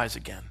brother will rise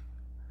again.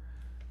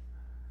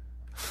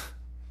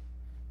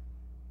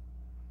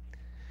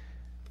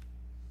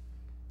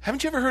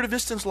 Haven't you ever heard of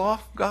Iston's Law,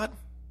 God?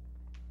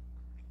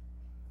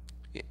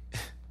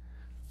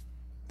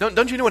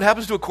 Don't you know what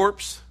happens to a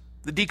corpse?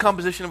 The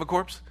decomposition of a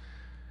corpse?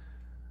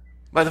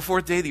 By the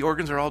 4th day, the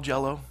organs are all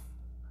jello.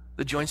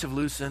 The joints have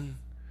loosened.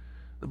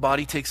 The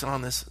body takes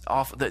on this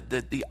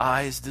the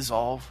eyes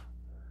dissolve.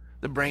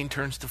 The brain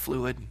turns to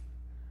fluid.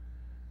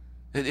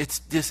 It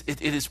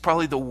is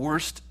probably the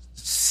worst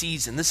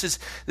season. This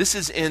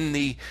is in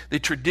the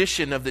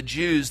tradition of the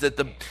Jews that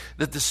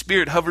the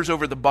spirit hovers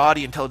over the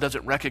body until it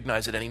doesn't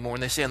recognize it anymore.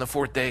 And they say on the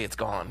 4th day it's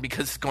gone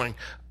because it's going,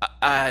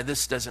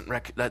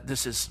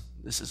 this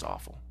is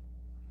awful.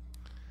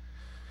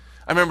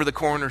 I remember the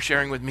coroner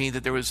sharing with me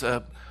that there was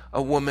a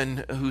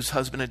woman whose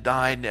husband had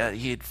died.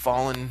 He had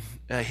fallen,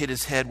 hit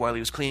his head while he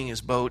was cleaning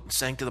his boat, and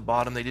sank to the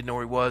bottom. They didn't know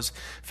where he was.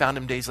 Found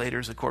him days later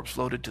as the corpse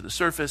floated to the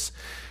surface,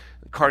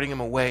 carting him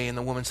away. And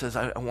the woman says,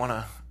 I want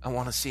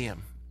to see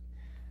him.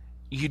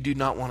 You do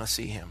not want to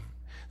see him.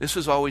 This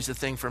was always the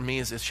thing for me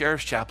as a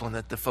sheriff's chaplain,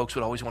 that the folks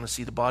would always want to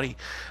see the body.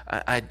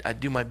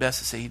 I'd do my best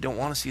to say, you don't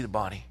want to see the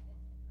body.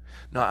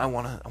 No, I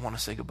want to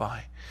say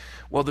goodbye.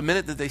 Well, the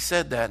minute that they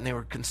said that and they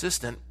were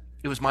consistent,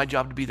 it was my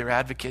job to be their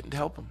advocate and to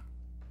help them.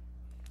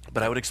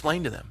 But I would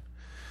explain to them,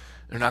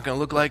 they're not going to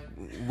look like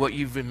what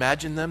you've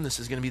imagined them.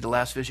 This is going to be the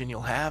last vision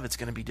you'll have. It's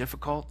going to be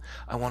difficult.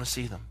 I want to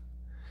see them.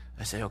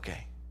 I say,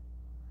 okay.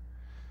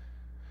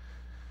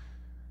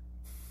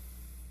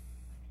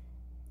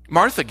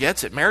 Martha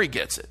gets it. Mary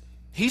gets it.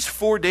 He's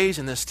 4 days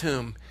in this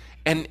tomb.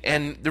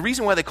 And the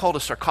reason why they call it a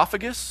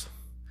sarcophagus,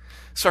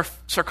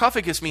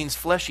 sarcophagus means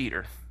flesh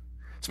eater.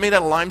 It's made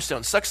out of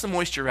limestone, sucks the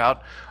moisture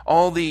out.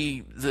 All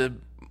the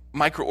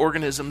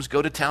microorganisms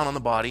go to town on the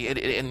body.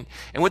 And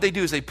what they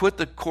do is they put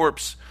the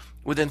corpse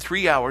within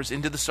 3 hours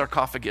into the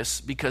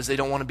sarcophagus because they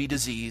don't want to be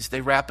diseased.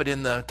 They wrap it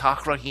in the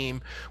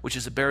Tachrahim, which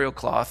is a burial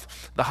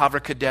cloth. The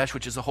Havra Kadesh,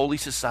 which is a holy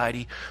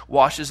society,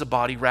 washes the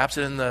body, wraps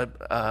it in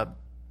the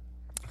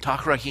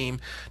Tachrahim,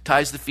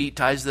 ties the feet,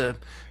 ties the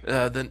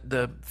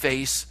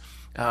face,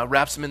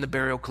 wraps them in the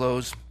burial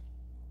clothes.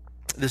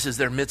 This is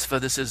their mitzvah.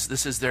 This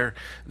is their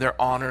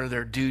honor,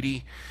 their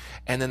duty.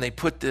 And then they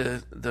put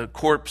the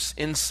corpse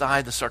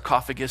inside the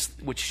sarcophagus,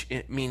 which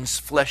it means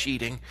flesh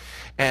eating.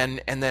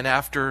 And then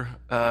after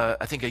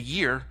I think a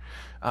year,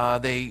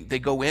 they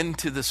go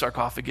into the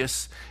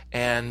sarcophagus,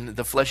 and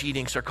the flesh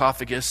eating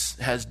sarcophagus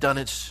has done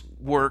its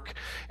work,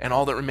 and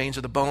all that remains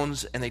are the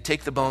bones. And they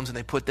take the bones and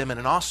they put them in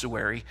an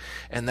ossuary,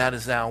 and that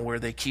is now where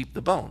they keep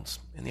the bones,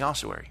 in the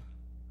ossuary.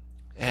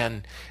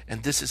 And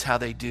this is how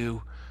they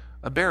do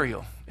a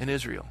burial in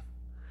Israel.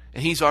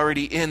 And he's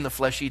already in the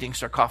flesh-eating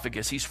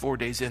sarcophagus. He's 4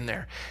 days in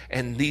there.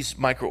 And these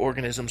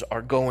microorganisms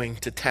are going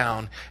to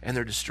town, and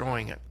they're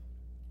destroying it.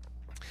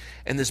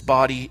 And this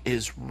body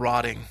is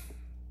rotting.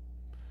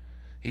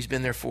 He's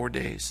been there 4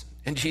 days.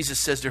 And Jesus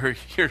says to her,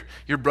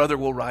 your brother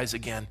will rise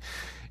again.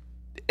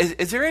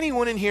 Is there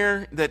anyone in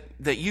here that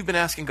you've been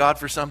asking God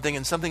for something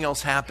and something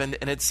else happened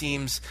and it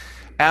seems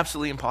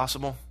absolutely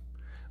impossible?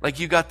 Like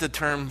you got the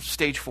term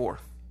stage 4.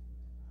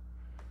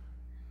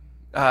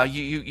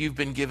 You've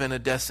been given a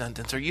death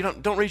sentence, or you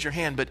don't raise your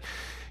hand, but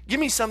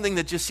give me something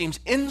that just seems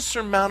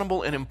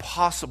insurmountable and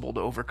impossible to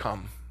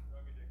overcome.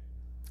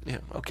 Yeah,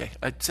 okay.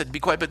 I said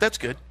be quiet, but that's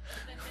good.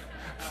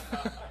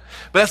 But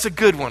that's a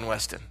good one,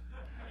 Weston.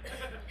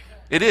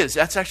 It is.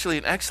 That's actually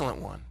an excellent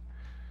one.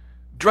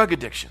 Drug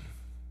addiction.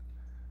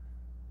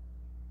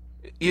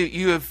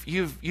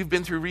 You've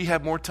been through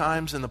rehab more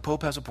times than the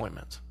Pope has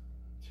appointments.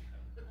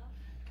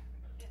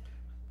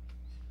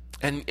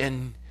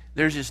 And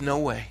there's just no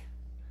way.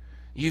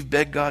 You've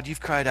begged God, you've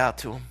cried out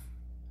to him.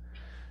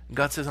 And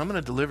God says, I'm going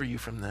to deliver you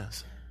from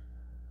this.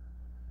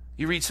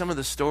 You read some of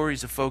the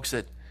stories of folks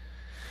that,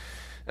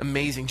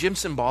 amazing. Jim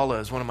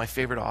Cymbala is one of my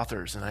favorite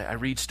authors, and I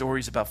read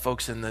stories about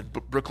folks in the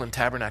Brooklyn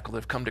Tabernacle that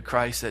have come to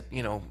Christ that,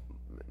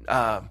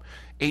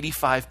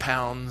 85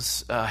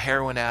 pounds,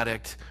 heroin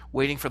addict,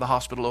 waiting for the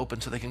hospital to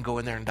open so they can go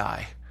in there and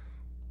die.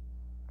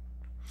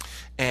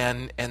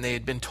 And they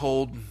had been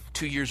told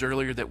 2 years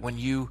earlier that when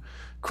you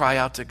cry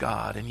out to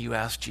God and you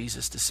ask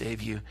Jesus to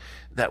save you,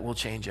 that will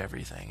change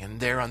everything.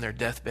 And they're on their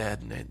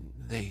deathbed, and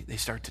they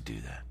start to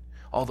do that.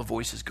 All the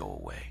voices go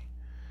away.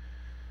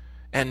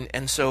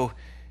 And so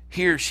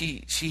here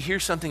she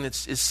hears something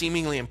that is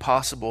seemingly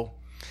impossible,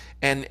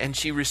 and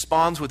she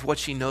responds with what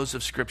she knows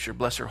of Scripture.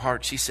 Bless her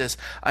heart. She says,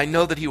 I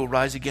know that he will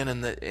rise again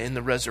in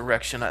the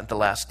resurrection at the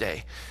last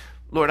day.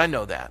 Lord, I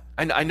know that.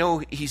 I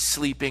know he's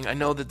sleeping. I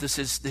know that this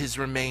is his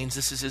remains.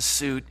 This is his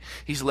suit.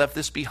 He's left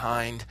this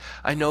behind.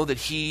 I know that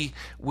he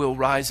will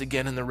rise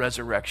again in the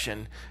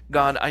resurrection.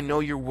 God, I know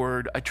your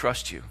word. I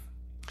trust you.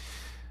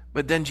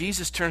 But then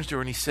Jesus turns to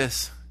her and he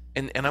says,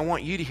 and I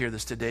want you to hear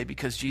this today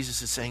because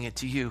Jesus is saying it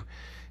to you.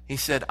 He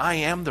said, I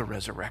am the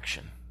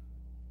resurrection.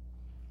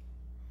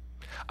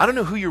 I don't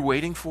know who you're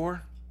waiting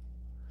for,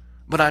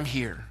 but I'm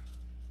here,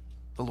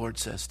 the Lord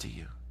says to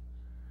you.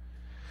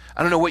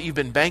 I don't know what you've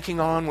been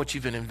banking on, what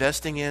you've been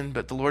investing in,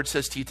 but the Lord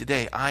says to you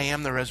today, I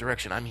am the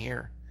resurrection. I'm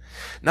here.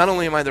 Not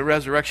only am I the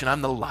resurrection,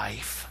 I'm the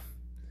life.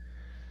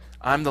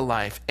 I'm the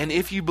life. And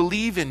if you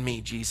believe in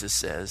me, Jesus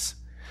says,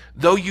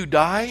 though you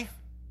die,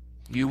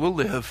 you will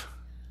live.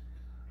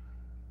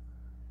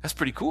 That's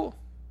pretty cool.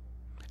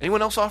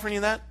 Anyone else offering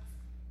you that?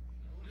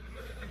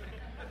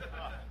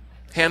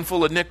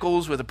 Handful of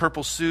nickels with a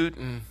purple suit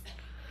and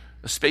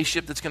a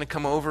spaceship that's going to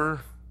come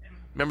over.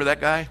 Remember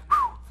that guy?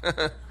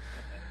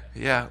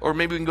 Yeah, or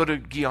maybe we can go to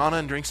Guyana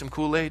and drink some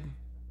Kool-Aid.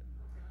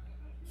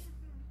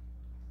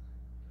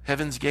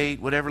 Heaven's Gate,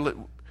 whatever.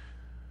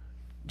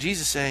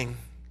 Jesus saying,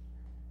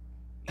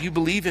 you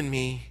believe in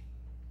me,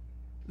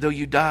 though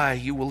you die,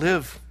 you will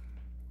live.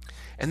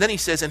 And then he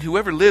says, and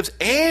whoever lives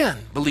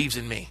and believes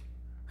in me.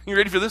 You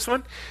ready for this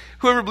one?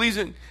 Whoever believes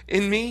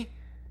in me,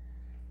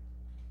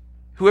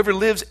 whoever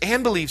lives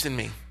and believes in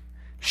me,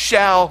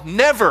 shall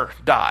never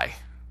die.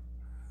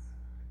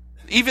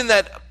 Even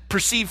that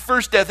perceived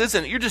first death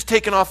isn't it? You're just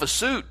taking off a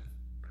suit,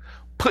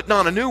 putting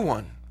on a new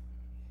one.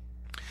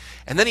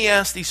 And then he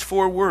asks these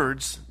 4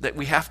 words that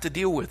we have to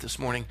deal with this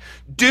morning.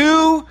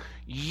 Do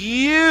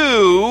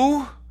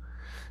you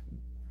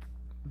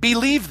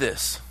believe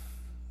this?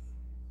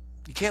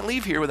 You can't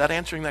leave here without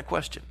answering that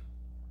question.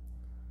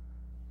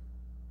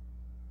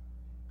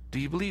 Do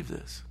you believe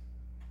this?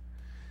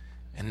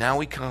 And now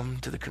we come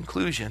to the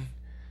conclusion.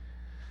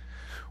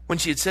 When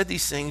she had said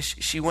these things,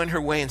 she went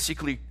her way and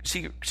secretly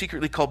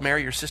called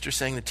Mary, her sister,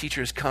 saying, the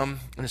teacher has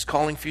come and is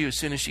calling for you. As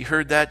soon as she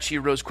heard that, she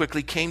arose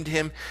quickly, came to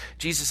him.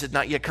 Jesus had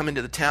not yet come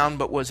into the town,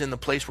 but was in the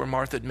place where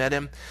Martha had met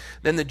him.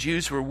 Then the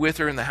Jews who were with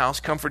her in the house,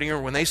 comforting her,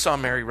 when they saw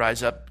Mary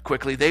rise up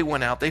quickly, they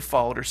went out, they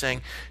followed her,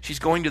 saying, she's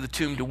going to the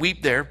tomb to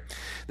weep there.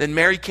 Then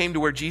Mary came to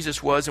where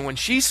Jesus was, and when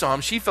she saw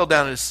him, she fell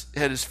down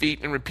at his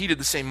feet and repeated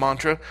the same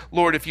mantra,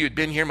 Lord, if you had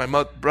been here,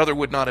 my brother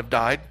would not have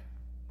died.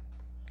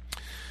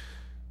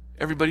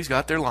 Everybody's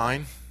got their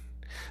line.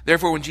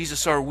 Therefore, when Jesus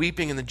saw her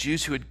weeping and the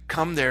Jews who had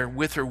come there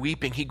with her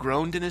weeping, he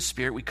groaned in his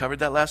spirit. We covered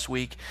that last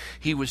week.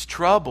 He was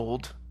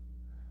troubled,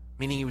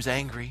 meaning he was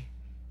angry.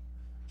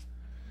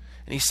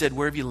 And he said,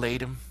 where have you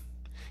laid him?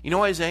 You know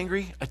why he's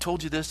angry? I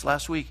told you this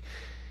last week.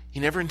 He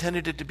never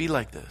intended it to be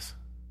like this.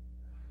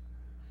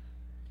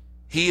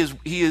 He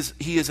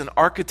is an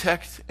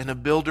architect and a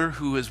builder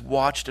who has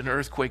watched an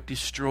earthquake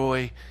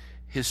destroy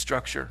his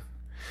structure.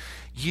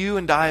 You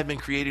and I have been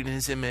created in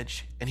his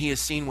image, and he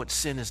has seen what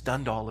sin has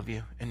done to all of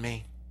you and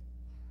me.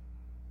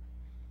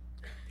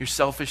 Your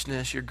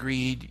selfishness, your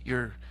greed,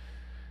 your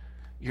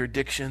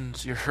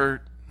addictions, your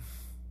hurt,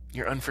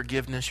 your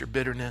unforgiveness, your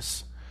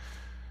bitterness,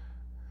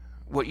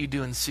 what you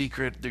do in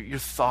secret, your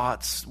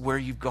thoughts, where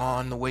you've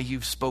gone, the way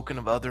you've spoken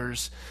of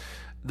others,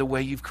 the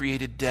way you've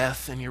created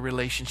death in your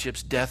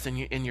relationships, death in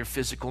your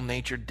physical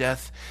nature,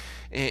 death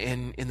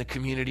in the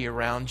community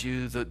around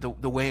you,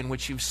 the way in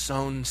which you've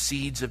sown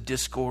seeds of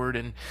discord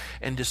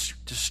and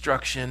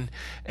destruction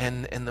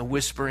and the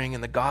whispering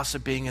and the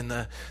gossiping and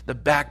the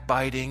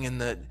backbiting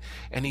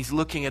and he's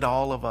looking at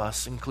all of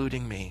us,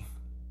 including me.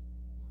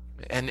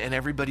 And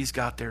everybody's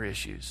got their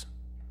issues.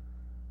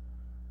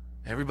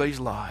 Everybody's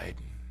lied.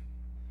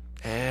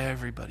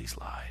 Everybody's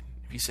lied.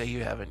 If you say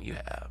you haven't, you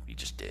have. You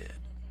just did.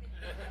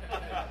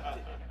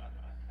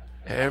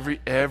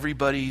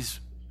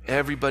 Everybody's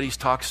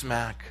talked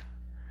smack.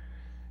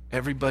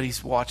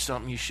 Everybody's watched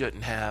something you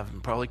shouldn't have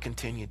and probably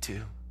continue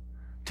to.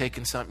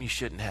 Taken something you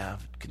shouldn't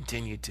have,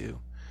 continue to.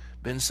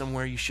 Been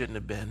somewhere you shouldn't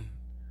have been.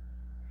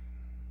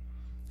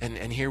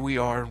 And here we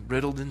are,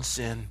 riddled in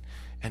sin,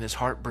 and his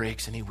heart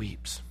breaks and he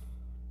weeps.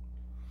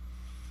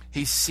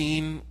 He's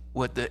seen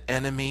what the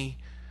enemy,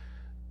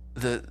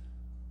 this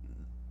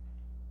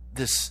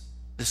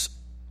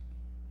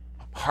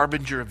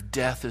harbinger of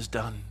death has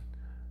done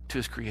to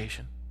his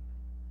creation.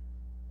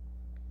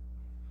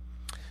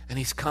 And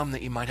he's come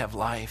that you might have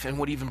life. And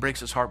what even breaks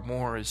his heart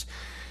more is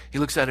he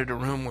looks out at a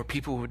room where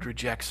people would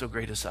reject so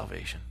great a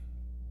salvation.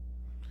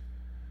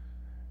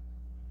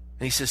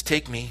 And he says,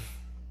 take me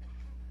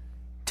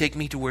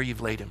to where you've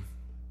laid him.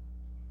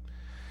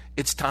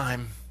 It's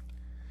time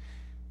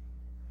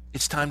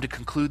to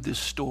conclude this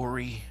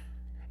story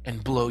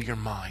and blow your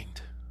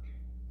mind.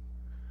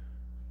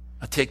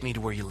 Now take me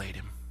to where you laid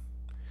him.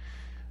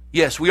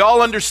 Yes, we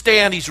all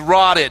understand he's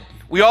rotted.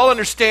 We all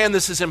understand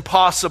this is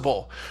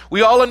impossible.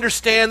 We all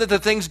understand that the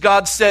things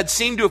God said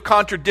seem to have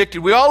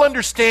contradicted. We all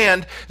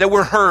understand that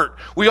we're hurt.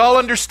 We all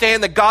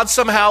understand that God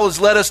somehow has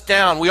let us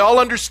down. We all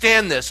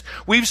understand this.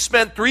 We've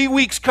spent 3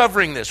 weeks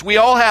covering this. We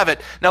all have it.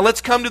 Now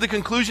let's come to the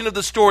conclusion of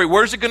the story.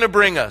 Where's it going to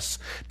bring us?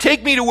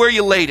 Take me to where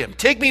you laid him.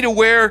 Take me to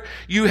where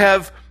you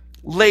have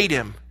laid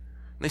him.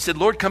 And they said,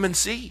 Lord, come and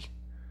see.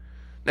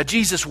 Now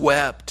Jesus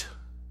wept.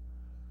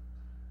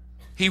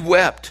 He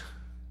wept.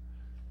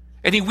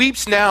 And he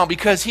weeps now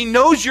because he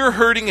knows you're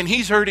hurting and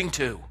he's hurting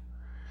too.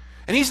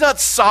 And he's not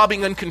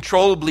sobbing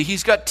uncontrollably.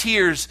 He's got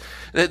tears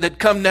that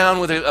come down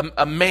with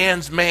a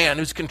man's man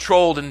who's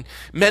controlled. And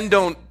men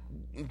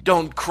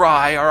don't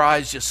cry. Our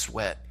eyes just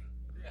sweat.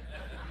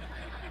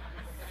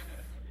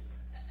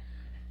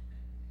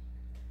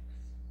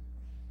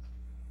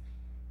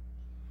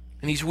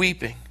 And he's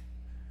weeping.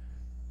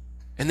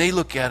 And they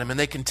look at him and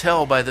they can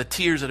tell by the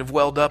tears that have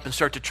welled up and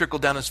start to trickle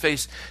down his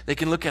face. They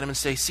can look at him and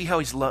say, see how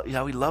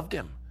he loved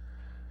him.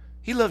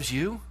 He loves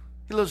you.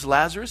 He loves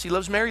Lazarus. He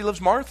loves Mary. He loves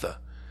Martha.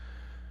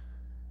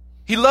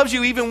 He loves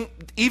you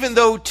even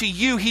though to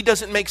you he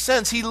doesn't make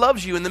sense. He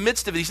loves you in the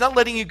midst of it. He's not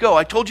letting you go.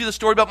 I told you the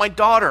story about my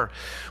daughter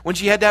when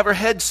she had to have her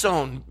head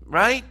sewn,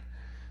 right?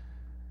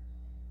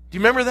 Do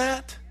you remember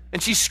that?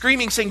 And she's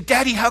screaming, saying,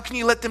 Daddy, how can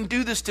you let them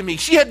do this to me?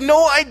 She had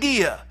no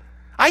idea.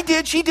 I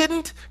did. She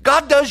didn't.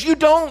 God does. You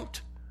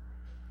don't.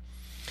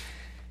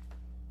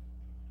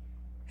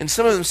 And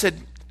some of them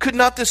said, could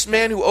not this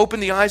man who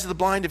opened the eyes of the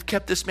blind have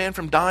kept this man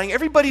from dying?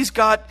 Everybody's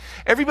got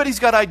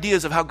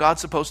ideas of how God's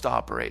supposed to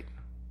operate.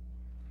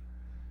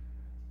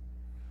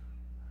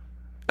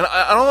 And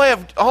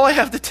all I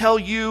have to tell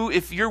you,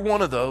 if you're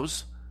one of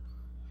those,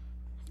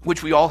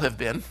 which we all have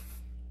been,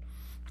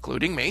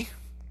 including me,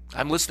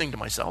 I'm listening to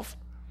myself.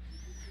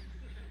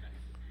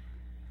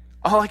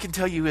 All I can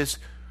tell you is,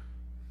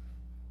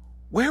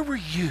 where were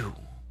you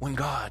when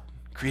God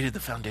created the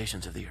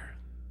foundations of the earth?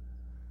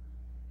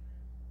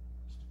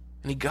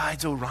 And he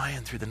guides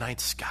Orion through the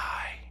night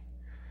sky.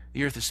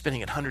 The earth is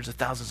spinning at hundreds of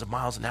thousands of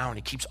miles an hour, and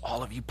he keeps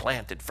all of you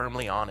planted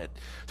firmly on it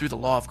through the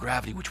law of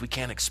gravity, which we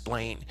can't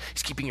explain.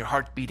 He's keeping your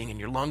heart beating and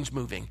your lungs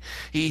moving.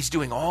 He's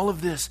doing all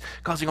of this,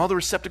 causing all the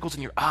receptacles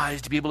in your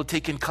eyes to be able to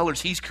take in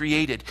colors he's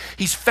created.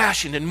 He's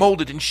fashioned and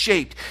molded and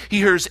shaped. He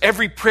hears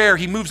every prayer.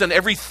 He moves on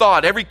every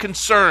thought, every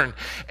concern,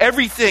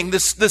 everything. The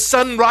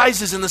sun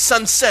rises and the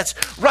sun sets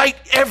right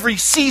every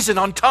season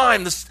on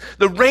time.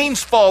 The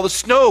rains fall, the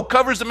snow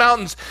covers the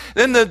mountains.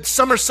 Then the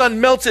summer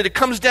sun melts it. It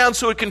comes down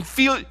so it can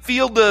flood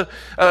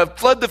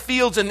the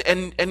fields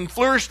and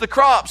flourish the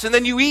crops, and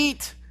then you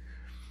eat.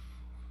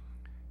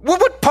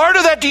 What part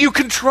of that do you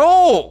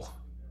control?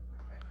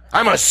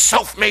 I'm a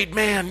self-made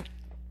man.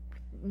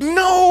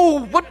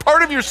 No, what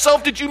part of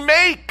yourself did you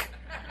make?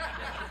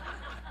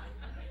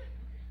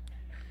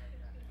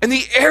 And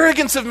the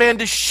arrogance of man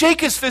to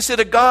shake his fist at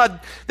a God,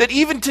 that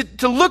even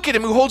to look at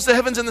him who holds the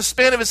heavens in the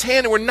span of his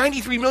hand, and we're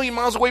 93 million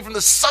miles away from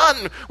the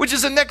sun, which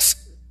is that's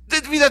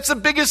the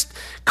biggest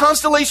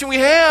constellation we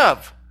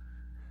have.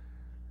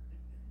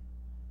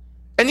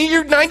 And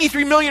you're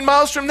 93 million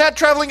miles from that,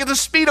 traveling at the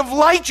speed of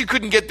light. You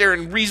couldn't get there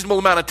in a reasonable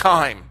amount of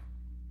time,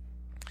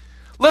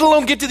 let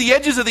alone get to the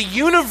edges of the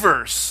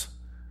universe.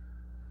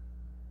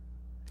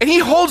 And he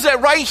holds that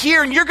right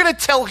here, and you're going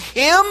to tell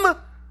him?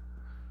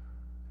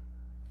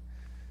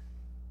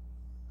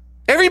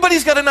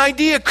 Everybody's got an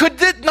idea.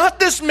 Could not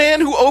this man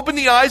who opened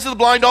the eyes of the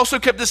blind also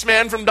kept this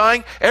man from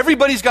dying?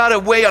 Everybody's got a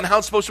way on how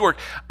it's supposed to work.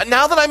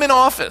 Now that I'm in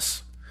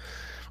office,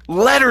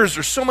 letters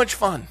are so much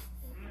fun.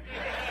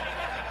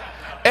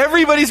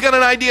 Everybody's got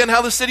an idea on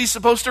how the city's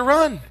supposed to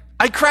run.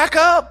 I crack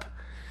up.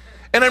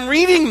 And I'm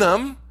reading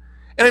them,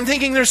 and I'm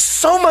thinking there's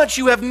so much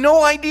you have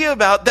no idea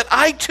about that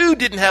I too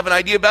didn't have an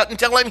idea about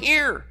until I'm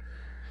here.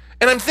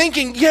 And I'm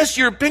thinking, yes,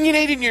 you're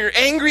opinionated and you're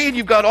angry and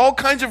you've got all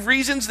kinds of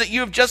reasons that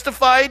you have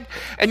justified,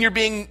 and you're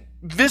being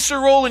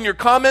visceral in your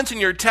comments and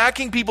you're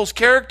attacking people's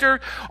character,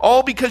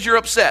 all because you're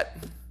upset.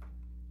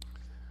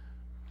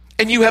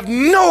 And you have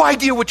no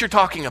idea what you're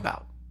talking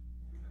about.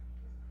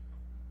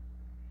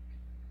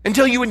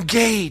 Until you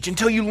engage,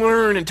 until you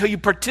learn, until you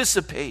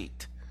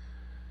participate.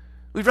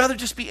 We'd rather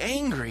just be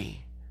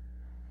angry.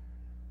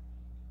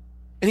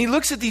 And he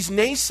looks at these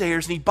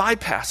naysayers and he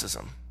bypasses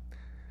them.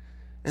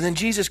 And then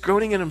Jesus,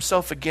 groaning in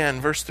himself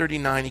again, verse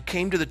 39, he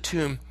came to the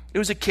tomb. It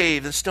was a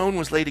cave. The stone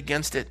was laid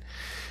against it.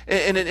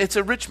 And it's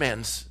a rich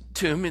man's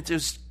tomb. It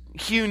was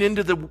hewn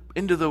into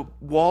the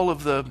wall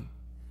of the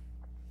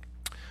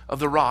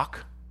rock.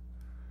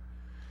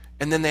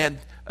 And then they had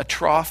a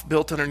trough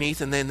built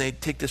underneath, and then they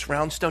take this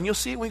round stone. You'll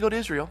see it when we go to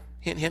Israel.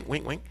 Hint, hint,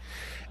 wink, wink.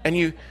 And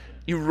you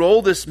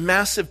roll this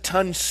massive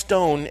ton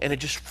stone, and it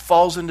just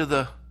falls into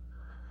the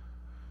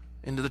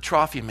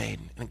trough you made,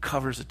 and it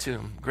covers the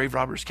tomb. Grave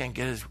robbers can't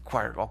get it. It's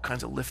required all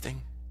kinds of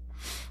lifting.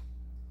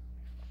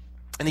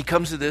 And he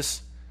comes to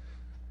this,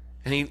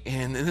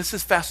 and this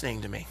is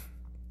fascinating to me.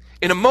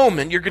 In a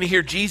moment, you're going to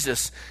hear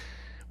Jesus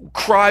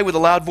cry with a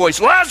loud voice,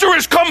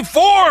 "Lazarus, come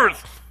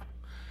forth!"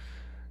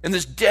 And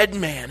this dead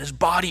man, his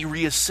body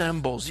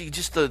reassembles.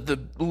 Just the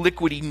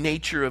liquidy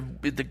nature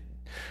of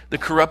the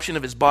corruption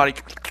of his body.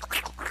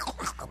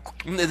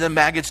 And the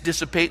maggots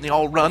dissipate, and they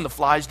all run. The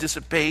flies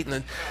dissipate, and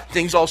then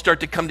things all start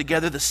to come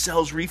together. The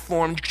cells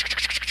reform.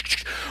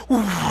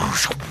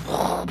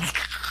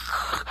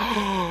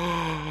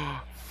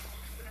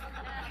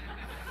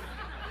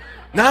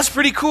 Now that's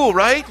pretty cool,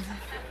 right?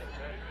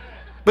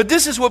 But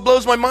this is what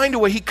blows my mind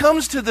away. He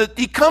comes to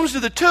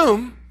the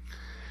tomb,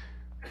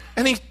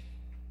 and he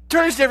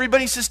turns to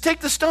everybody and says,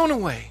 "Take the stone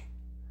away."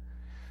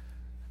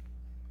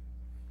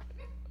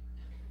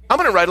 I'm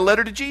going to write a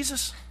letter to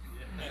Jesus.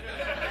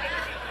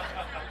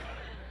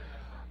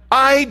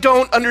 I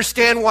don't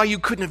understand why you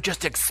couldn't have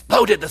just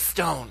exploded the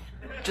stone.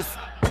 Just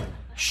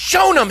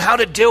shown him how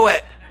to do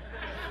it.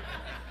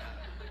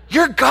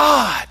 You're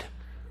God.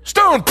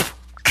 Stone.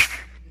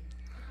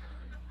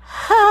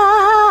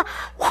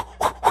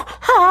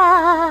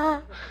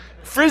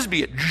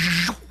 Frisbee it.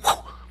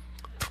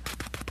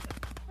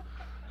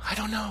 I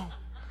don't know.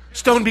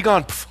 Stone be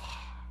gone.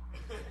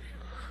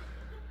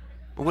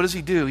 But what does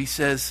he do? He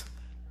says,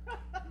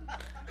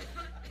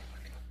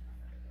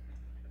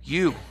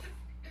 "You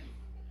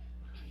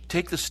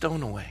take the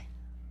stone away."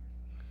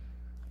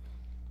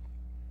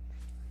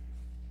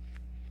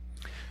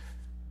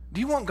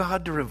 Do you want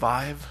God to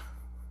revive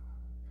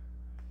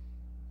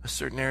a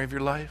certain area of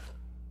your life?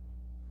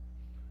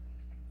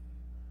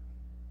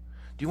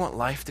 Do you want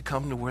life to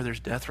come to where there's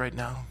death right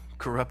now,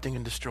 corrupting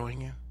and destroying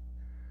you?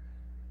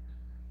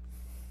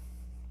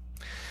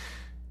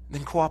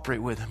 Then cooperate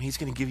with him. He's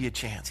going to give you a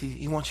chance.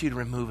 He wants you to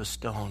remove a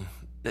stone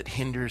that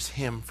hinders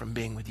him from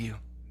being with you.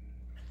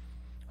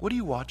 What are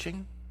you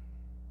watching?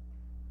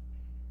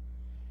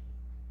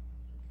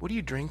 What are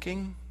you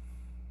drinking?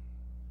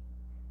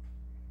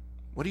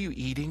 What are you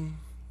eating?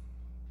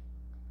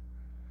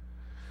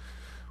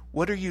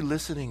 What are you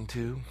listening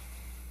to?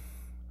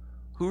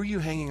 Who are you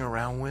hanging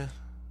around with?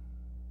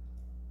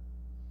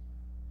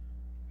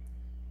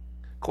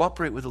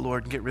 Cooperate with the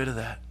Lord and get rid of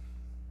that.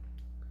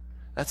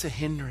 That's a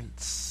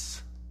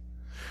hindrance.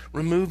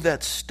 Remove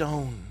that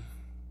stone.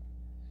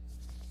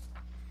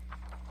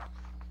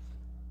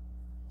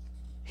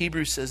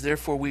 Hebrews says,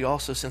 therefore we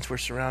also, since we're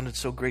surrounded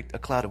so great a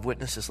cloud of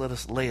witnesses, let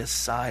us lay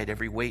aside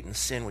every weight and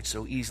sin which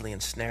so easily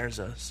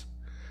ensnares us.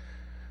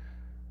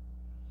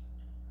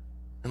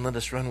 And let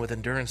us run with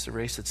endurance the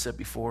race that's set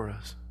before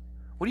us.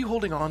 What are you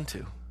holding on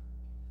to?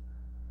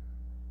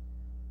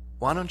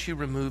 Why don't you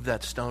remove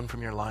that stone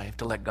from your life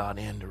to let God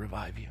in to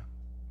revive you?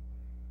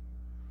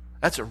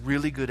 That's a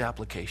really good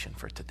application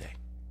for today.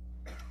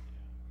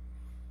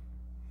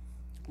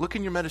 Look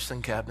in your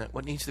medicine cabinet.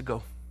 What needs to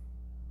go?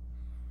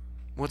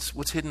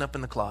 What's hidden up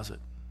in the closet?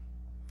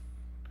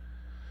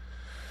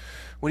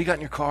 What do you got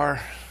in your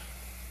car?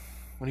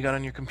 What do you got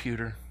on your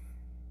computer?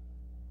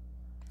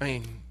 I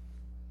mean,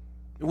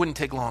 it wouldn't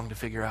take long to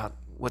figure out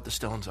what the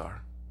stones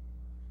are.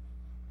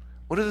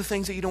 What are the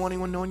things that you don't want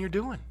anyone knowing you're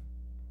doing?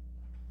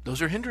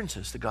 Those are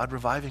hindrances to God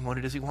reviving what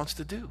it is he wants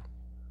to do.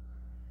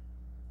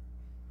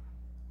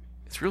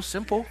 It's real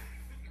simple.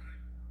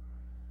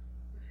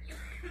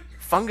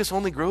 Fungus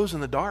only grows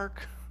in the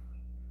dark.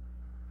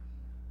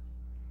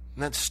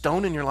 And that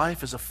stone in your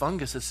life is a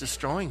fungus that's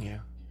destroying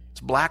you.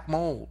 It's black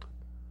mold,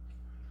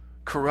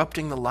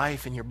 corrupting the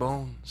life in your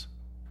bones.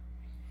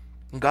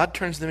 And God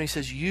turns to them and he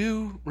says,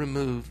 you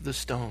remove the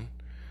stone.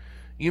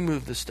 You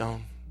move the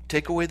stone.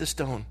 Take away the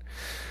stone.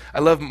 I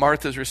love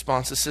Martha's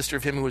response, the sister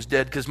of him who was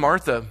dead, because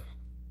Martha,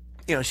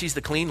 she's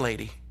the clean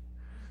lady.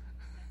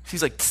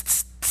 She's like, tss,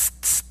 tss, tss,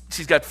 tss.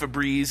 She's got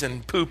Febreze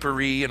and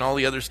Poopery and all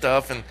the other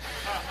stuff.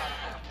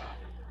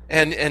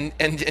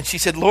 And she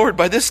said, Lord,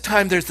 by this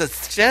time there's a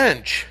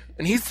stench.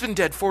 And he's been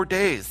dead 4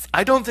 days.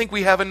 I don't think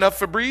we have enough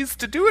Febreze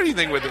to do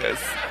anything with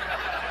this.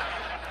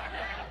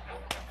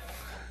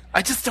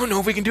 I just don't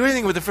know if we can do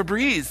anything with the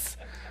Febreze.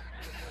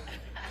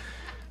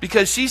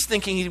 Because she's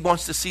thinking he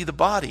wants to see the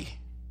body.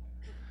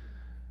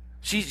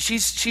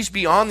 She's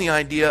beyond the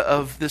idea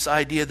of this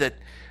idea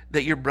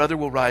that your brother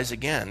will rise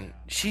again.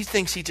 She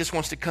thinks he just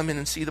wants to come in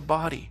and see the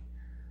body.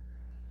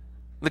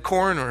 The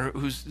coroner,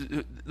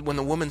 when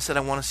the woman said,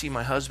 I want to see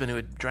my husband who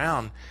had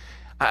drowned,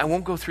 I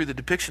won't go through the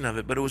depiction of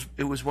it, but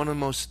it was one of the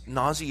most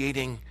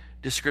nauseating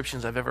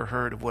descriptions I've ever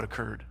heard of what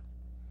occurred.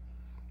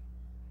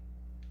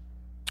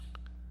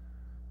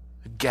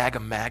 A gag a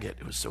maggot,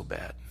 it was so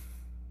bad.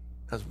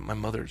 That was my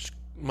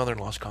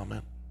mother-in-law's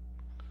comment.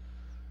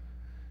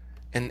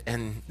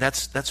 And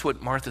that's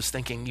what Martha's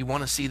thinking. You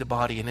want to see the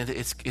body, and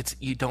it's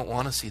you don't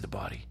want to see the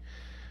body.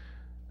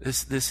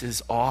 This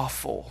is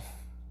awful.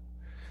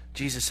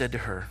 Jesus said to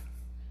her,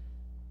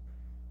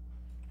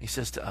 he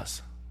says to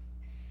us,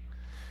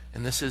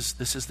 and this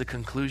is the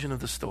conclusion of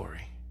the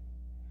story.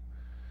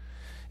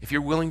 If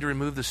you're willing to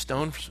remove the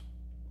stone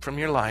from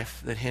your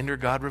life that hinder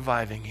God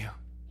reviving you,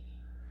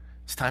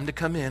 it's time to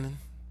come in,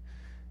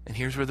 and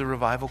here's where the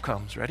revival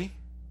comes. Ready?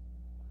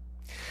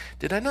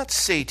 Did I not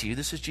say to you,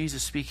 this is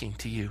Jesus speaking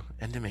to you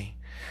and to me,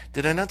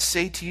 did I not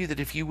say to you that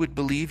if you would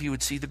believe, you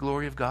would see the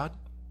glory of God?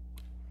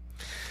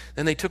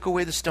 Then they took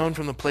away the stone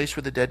from the place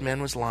where the dead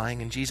man was lying,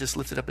 and Jesus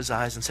lifted up his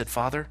eyes and said,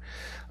 Father,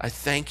 I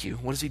thank you.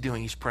 What is he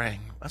doing? He's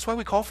praying. That's why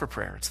we call for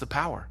prayer. It's the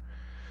power.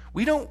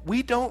 We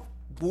don't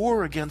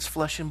war against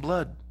flesh and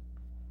blood.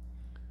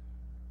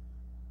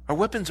 Our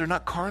weapons are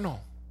not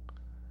carnal.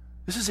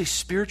 This is a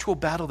spiritual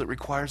battle that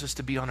requires us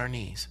to be on our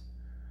knees.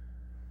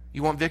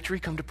 You want victory?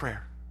 Come to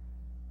prayer.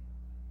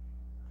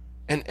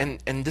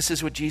 And this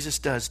is what Jesus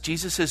does.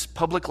 Jesus'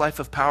 public life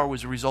of power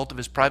was a result of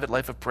his private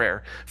life of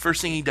prayer.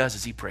 First thing he does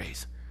is he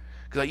prays.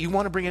 Because you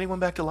want to bring anyone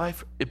back to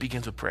life? It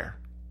begins with prayer.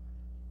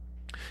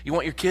 You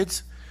want your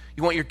kids?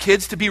 You want your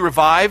kids to be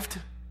revived?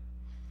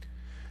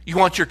 You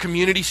want your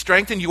community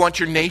strengthened? You want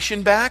your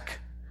nation back?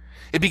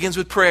 It begins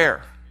with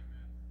prayer.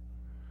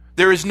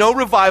 There is no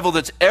revival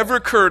that's ever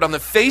occurred on the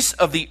face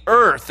of the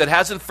earth that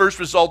hasn't first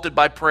resulted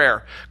by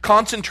prayer.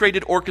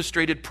 Concentrated,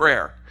 orchestrated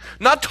prayer.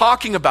 Not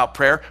talking about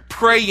prayer,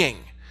 praying.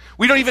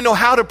 We don't even know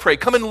how to pray.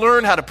 Come and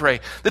learn how to pray.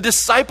 The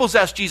disciples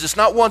asked Jesus,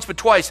 not once but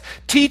twice,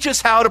 teach us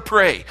how to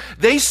pray.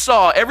 They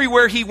saw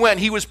everywhere he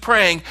went, he was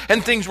praying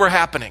and things were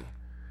happening.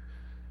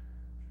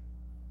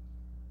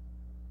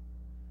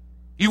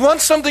 You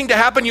want something to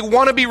happen, you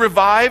want to be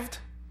revived?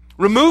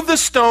 Remove the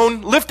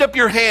stone, lift up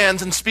your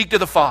hands and speak to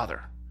the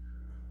Father.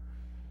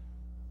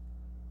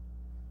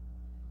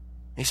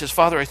 He says,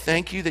 Father, I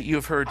thank you that you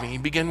have heard me. You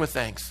begin with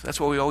thanks. That's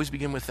why we always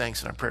begin with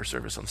thanks in our prayer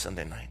service on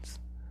Sunday nights.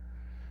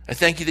 I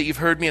thank you that you've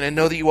heard me, and I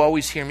know that you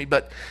always hear me,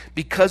 but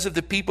because of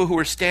the people who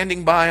are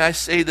standing by, I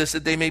say this,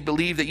 that they may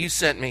believe that you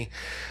sent me.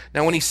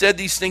 Now, when he said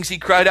these things, he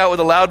cried out with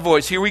a loud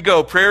voice, here we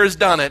go, prayer has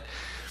done it.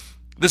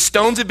 The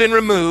stones have been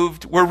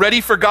removed. We're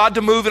ready for God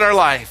to move in our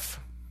life.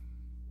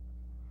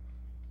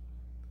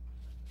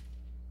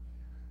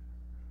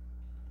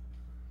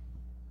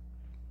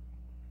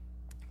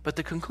 But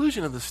the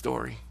conclusion of the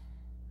story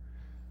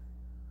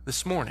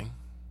this morning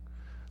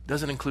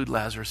doesn't include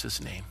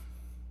Lazarus' name.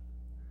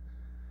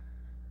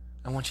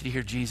 I want you to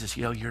hear Jesus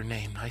yell your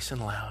name nice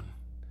and loud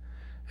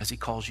as he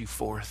calls you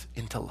forth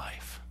into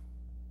life.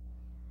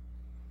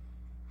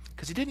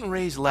 Because he didn't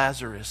raise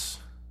Lazarus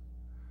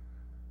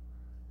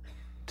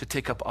to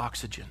take up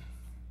oxygen.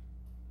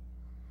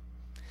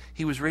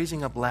 He was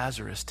raising up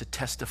Lazarus to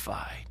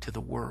testify to the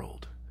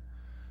world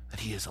that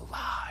he is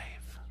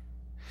alive.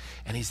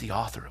 And he's the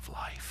author of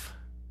life.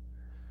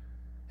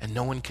 And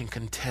no one can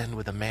contend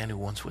with a man who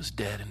once was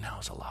dead and now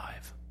is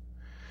alive.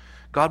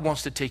 God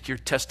wants to take your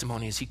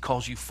testimony as he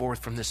calls you forth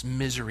from this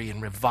misery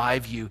and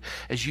revive you.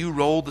 As you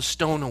roll the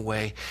stone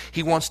away,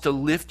 he wants to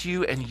lift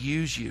you and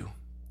use you.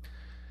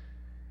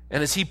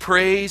 And as he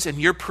prays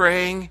and you're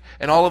praying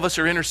and all of us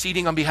are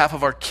interceding on behalf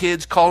of our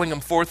kids, calling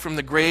them forth from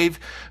the grave,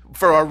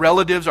 for our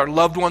relatives, our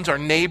loved ones, our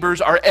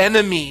neighbors, our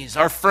enemies,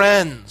 our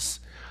friends,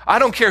 I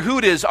don't care who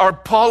it is, our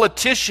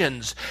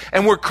politicians,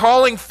 and we're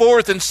calling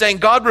forth and saying,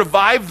 God,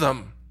 revive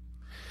them.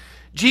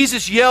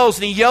 Jesus yells,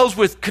 and he yells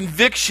with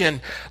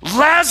conviction,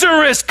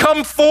 Lazarus,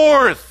 come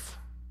forth.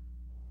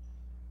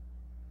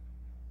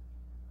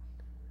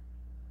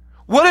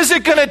 What is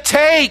it going to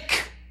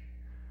take?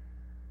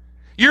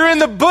 You're in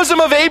the bosom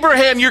of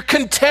Abraham. You're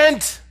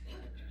content.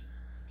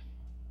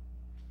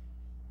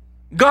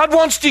 God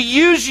wants to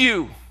use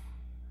you.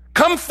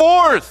 Come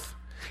forth.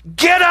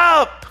 Get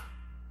up.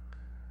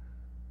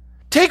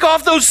 Take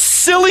off those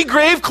silly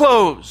grave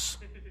clothes.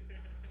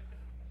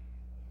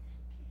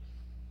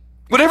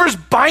 Whatever's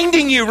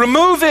binding you,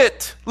 remove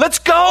it. Let's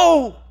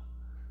go.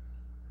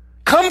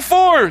 Come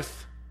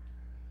forth.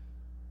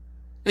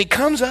 And he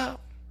comes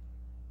up.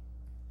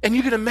 And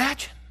you can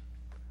imagine.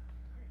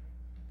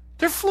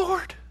 They're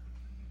floored.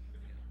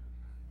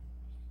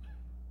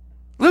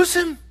 Loose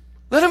him.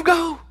 Let him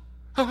go.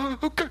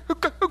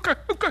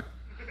 Okay.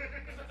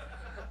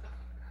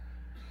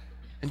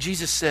 And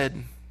Jesus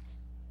said,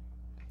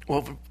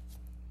 well,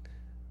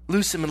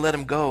 loose him and let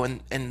him go.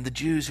 And the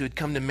Jews who had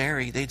come to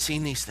Mary, they'd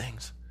seen these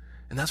things.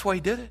 And that's why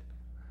he did it.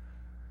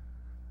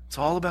 It's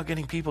all about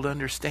getting people to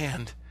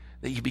understand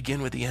that you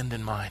begin with the end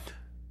in mind.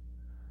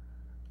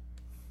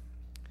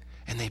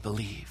 And they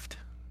believed.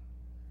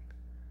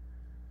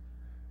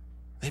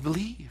 They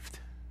believed.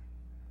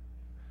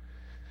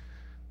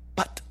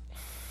 But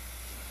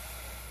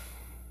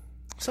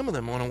some of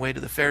them went away to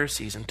the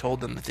Pharisees and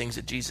told them the things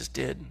that Jesus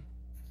did.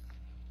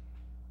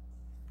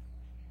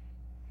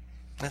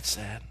 That's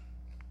sad.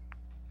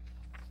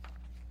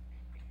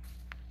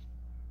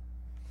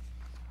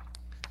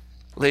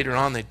 Later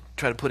on, they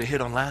try to put a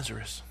hit on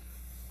Lazarus.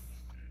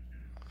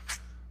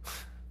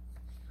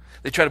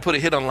 They try to put a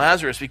hit on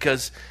Lazarus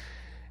because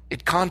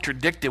it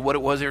contradicted what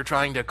it was they were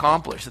trying to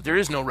accomplish, that there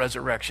is no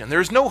resurrection. There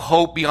is no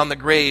hope beyond the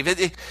grave.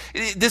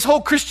 This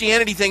whole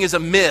Christianity thing is a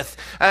myth.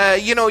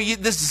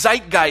 This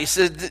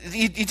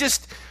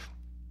zeitgeist,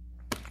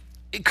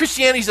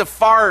 Christianity's a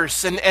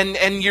farce,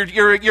 and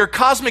you're a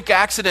cosmic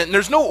accident, and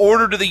there's no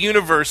order to the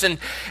universe. And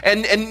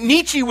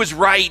Nietzsche was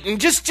right. And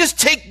just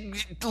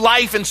take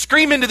life and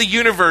scream into the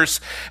universe,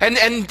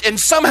 and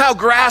somehow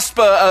grasp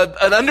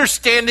an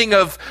understanding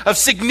of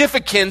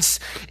significance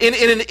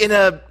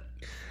in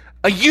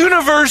a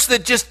universe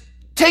that just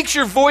takes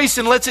your voice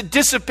and lets it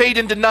dissipate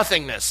into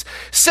nothingness.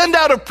 Send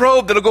out a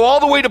probe that'll go all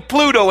the way to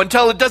Pluto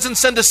until it doesn't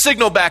send a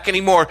signal back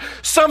anymore.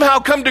 Somehow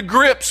come to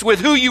grips with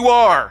who you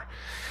are.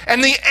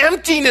 And the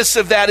emptiness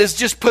of that is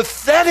just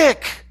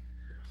pathetic.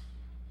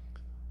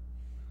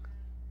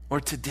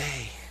 Or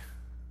today,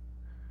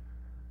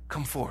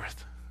 come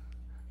forth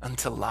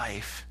unto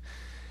life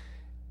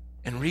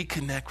and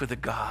reconnect with a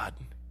God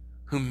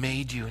who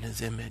made you in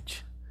his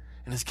image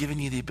and has given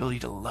you the ability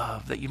to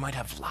love, that you might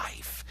have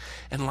life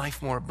and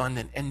life more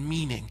abundant and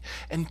meaning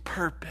and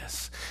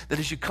purpose. That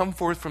as you come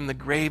forth from the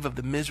grave of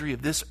the misery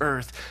of this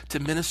earth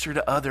to minister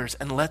to others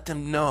and let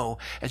them know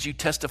as you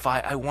testify,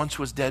 I once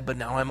was dead, but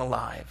now I'm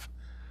alive.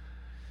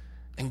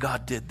 And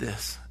God did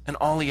this. And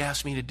all he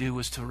asked me to do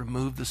was to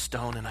remove the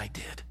stone, and I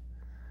did.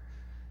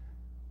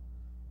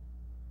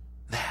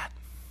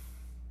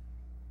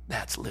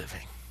 That's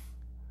living.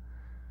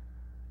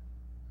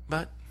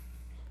 But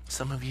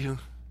some of you,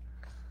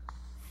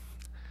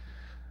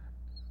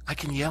 I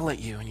can yell at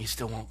you and you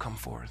still won't come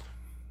forth.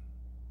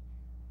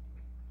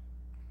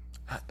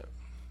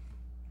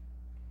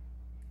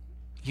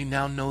 You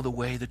now know the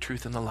way, the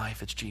truth, and the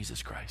life. It's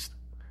Jesus Christ.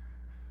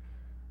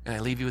 And I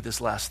leave you with this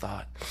last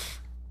thought.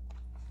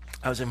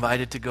 I was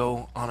invited to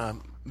go on a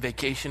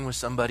vacation with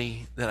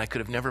somebody that I could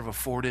have never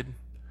afforded.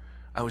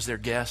 I was their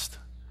guest.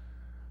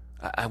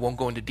 I won't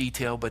go into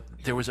detail, but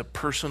there was a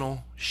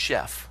personal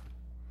chef.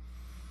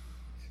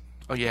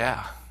 Oh,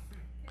 yeah.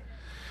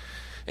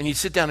 And you'd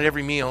sit down at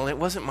every meal, and it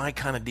wasn't my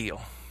kind of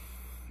deal.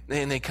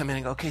 And they come in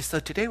and go, okay,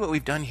 so today what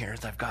we've done here is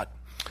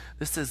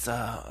this is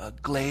a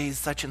glaze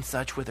such and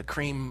such with a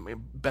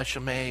cream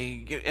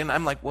bechamel. And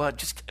I'm like, what?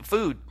 Just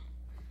food.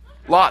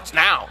 Lots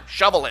now.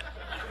 Shovel it.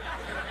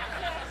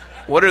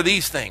 What are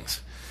these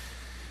things?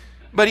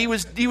 But he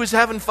was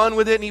having fun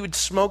with it, and he would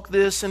smoke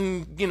this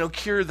and,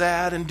 cure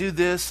that and do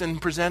this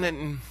and present it.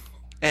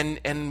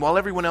 And while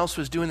everyone else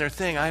was doing their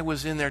thing, I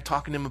was in there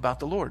talking to him about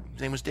the Lord.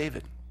 His name was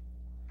David.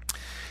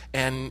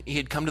 And he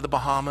had come to the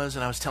Bahamas,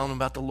 and I was telling him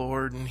about the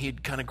Lord, and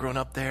he'd kind of grown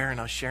up there, and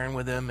I was sharing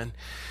with him. And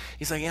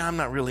he's like, yeah, I'm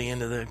not really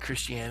into the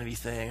Christianity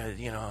thing,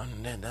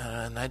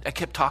 and I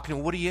kept talking to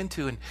him, what are you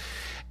into?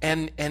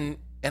 And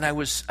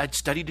I'd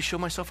studied to show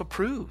myself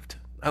approved.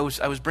 I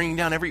was bringing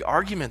down every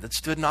argument that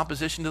stood in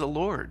opposition to the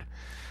Lord.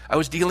 I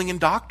was dealing in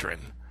doctrine.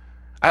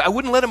 I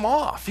wouldn't let him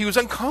off. He was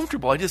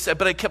uncomfortable.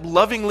 But I kept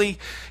lovingly,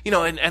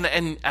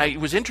 and I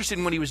was interested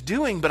in what he was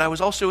doing, but I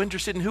was also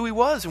interested in who he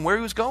was and where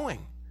he was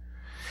going.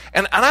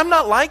 And I'm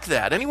not like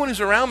that. Anyone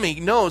who's around me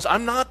knows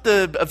I'm not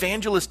the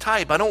evangelist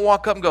type. I don't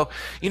walk up and go,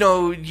 you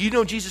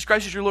know Jesus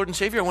Christ is your Lord and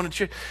Savior. I want to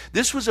share.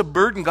 This was a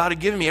burden God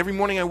had given me. Every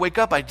morning I wake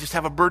up, I just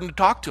have a burden to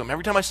talk to him.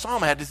 Every time I saw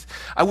him,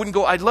 I wouldn't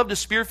go. I'd love to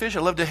spearfish.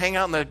 I'd love to hang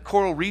out in the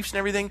coral reefs and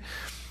everything.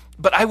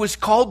 But I was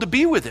called to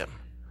be with him.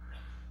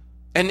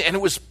 And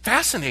it was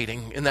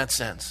fascinating in that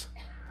sense.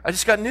 I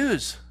just got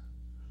news.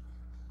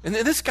 And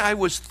this guy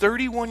was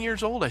 31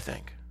 years old, I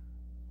think.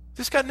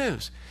 Just got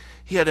news.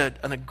 He had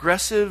an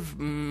aggressive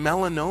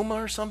melanoma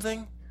or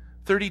something.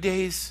 30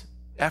 days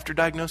after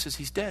diagnosis,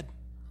 he's dead.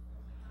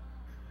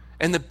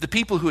 And the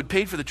people who had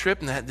paid for the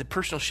trip and the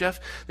personal chef,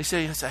 I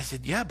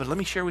said, yeah, but let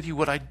me share with you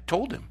what I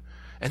told him.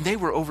 And they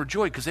were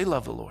overjoyed because they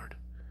love the Lord.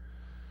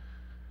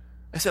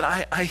 I said,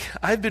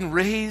 I've been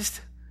raised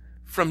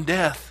from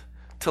death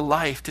to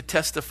life to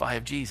testify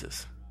of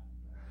Jesus.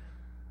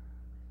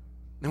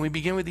 And we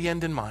begin with the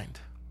end in mind.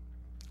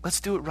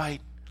 Let's do it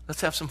right. Let's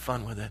have some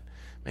fun with it.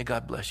 May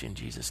God bless you in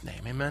Jesus'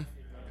 name. Amen.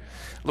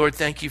 Lord,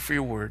 thank you for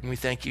your word. And we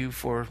thank you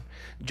for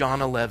John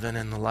 11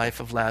 and the life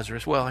of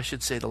Lazarus. Well, I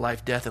should say the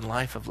life, death, and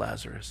life of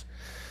Lazarus.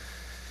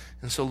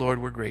 And so,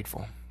 Lord, we're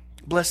grateful.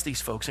 Bless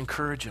these folks.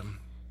 Encourage them.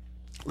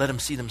 Let them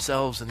see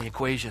themselves in the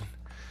equation,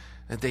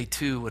 that they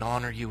too would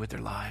honor you with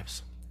their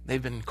lives.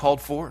 They've been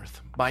called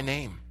forth by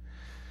name.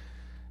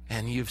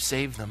 And you've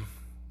saved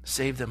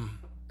them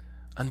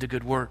unto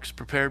good works,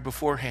 prepared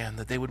beforehand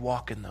that they would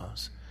walk in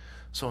those.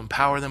 So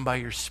empower them by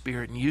your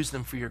Spirit and use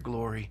them for your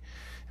glory.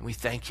 And we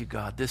thank you,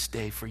 God, this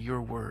day for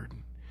your word.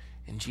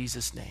 In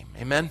Jesus' name,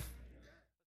 amen.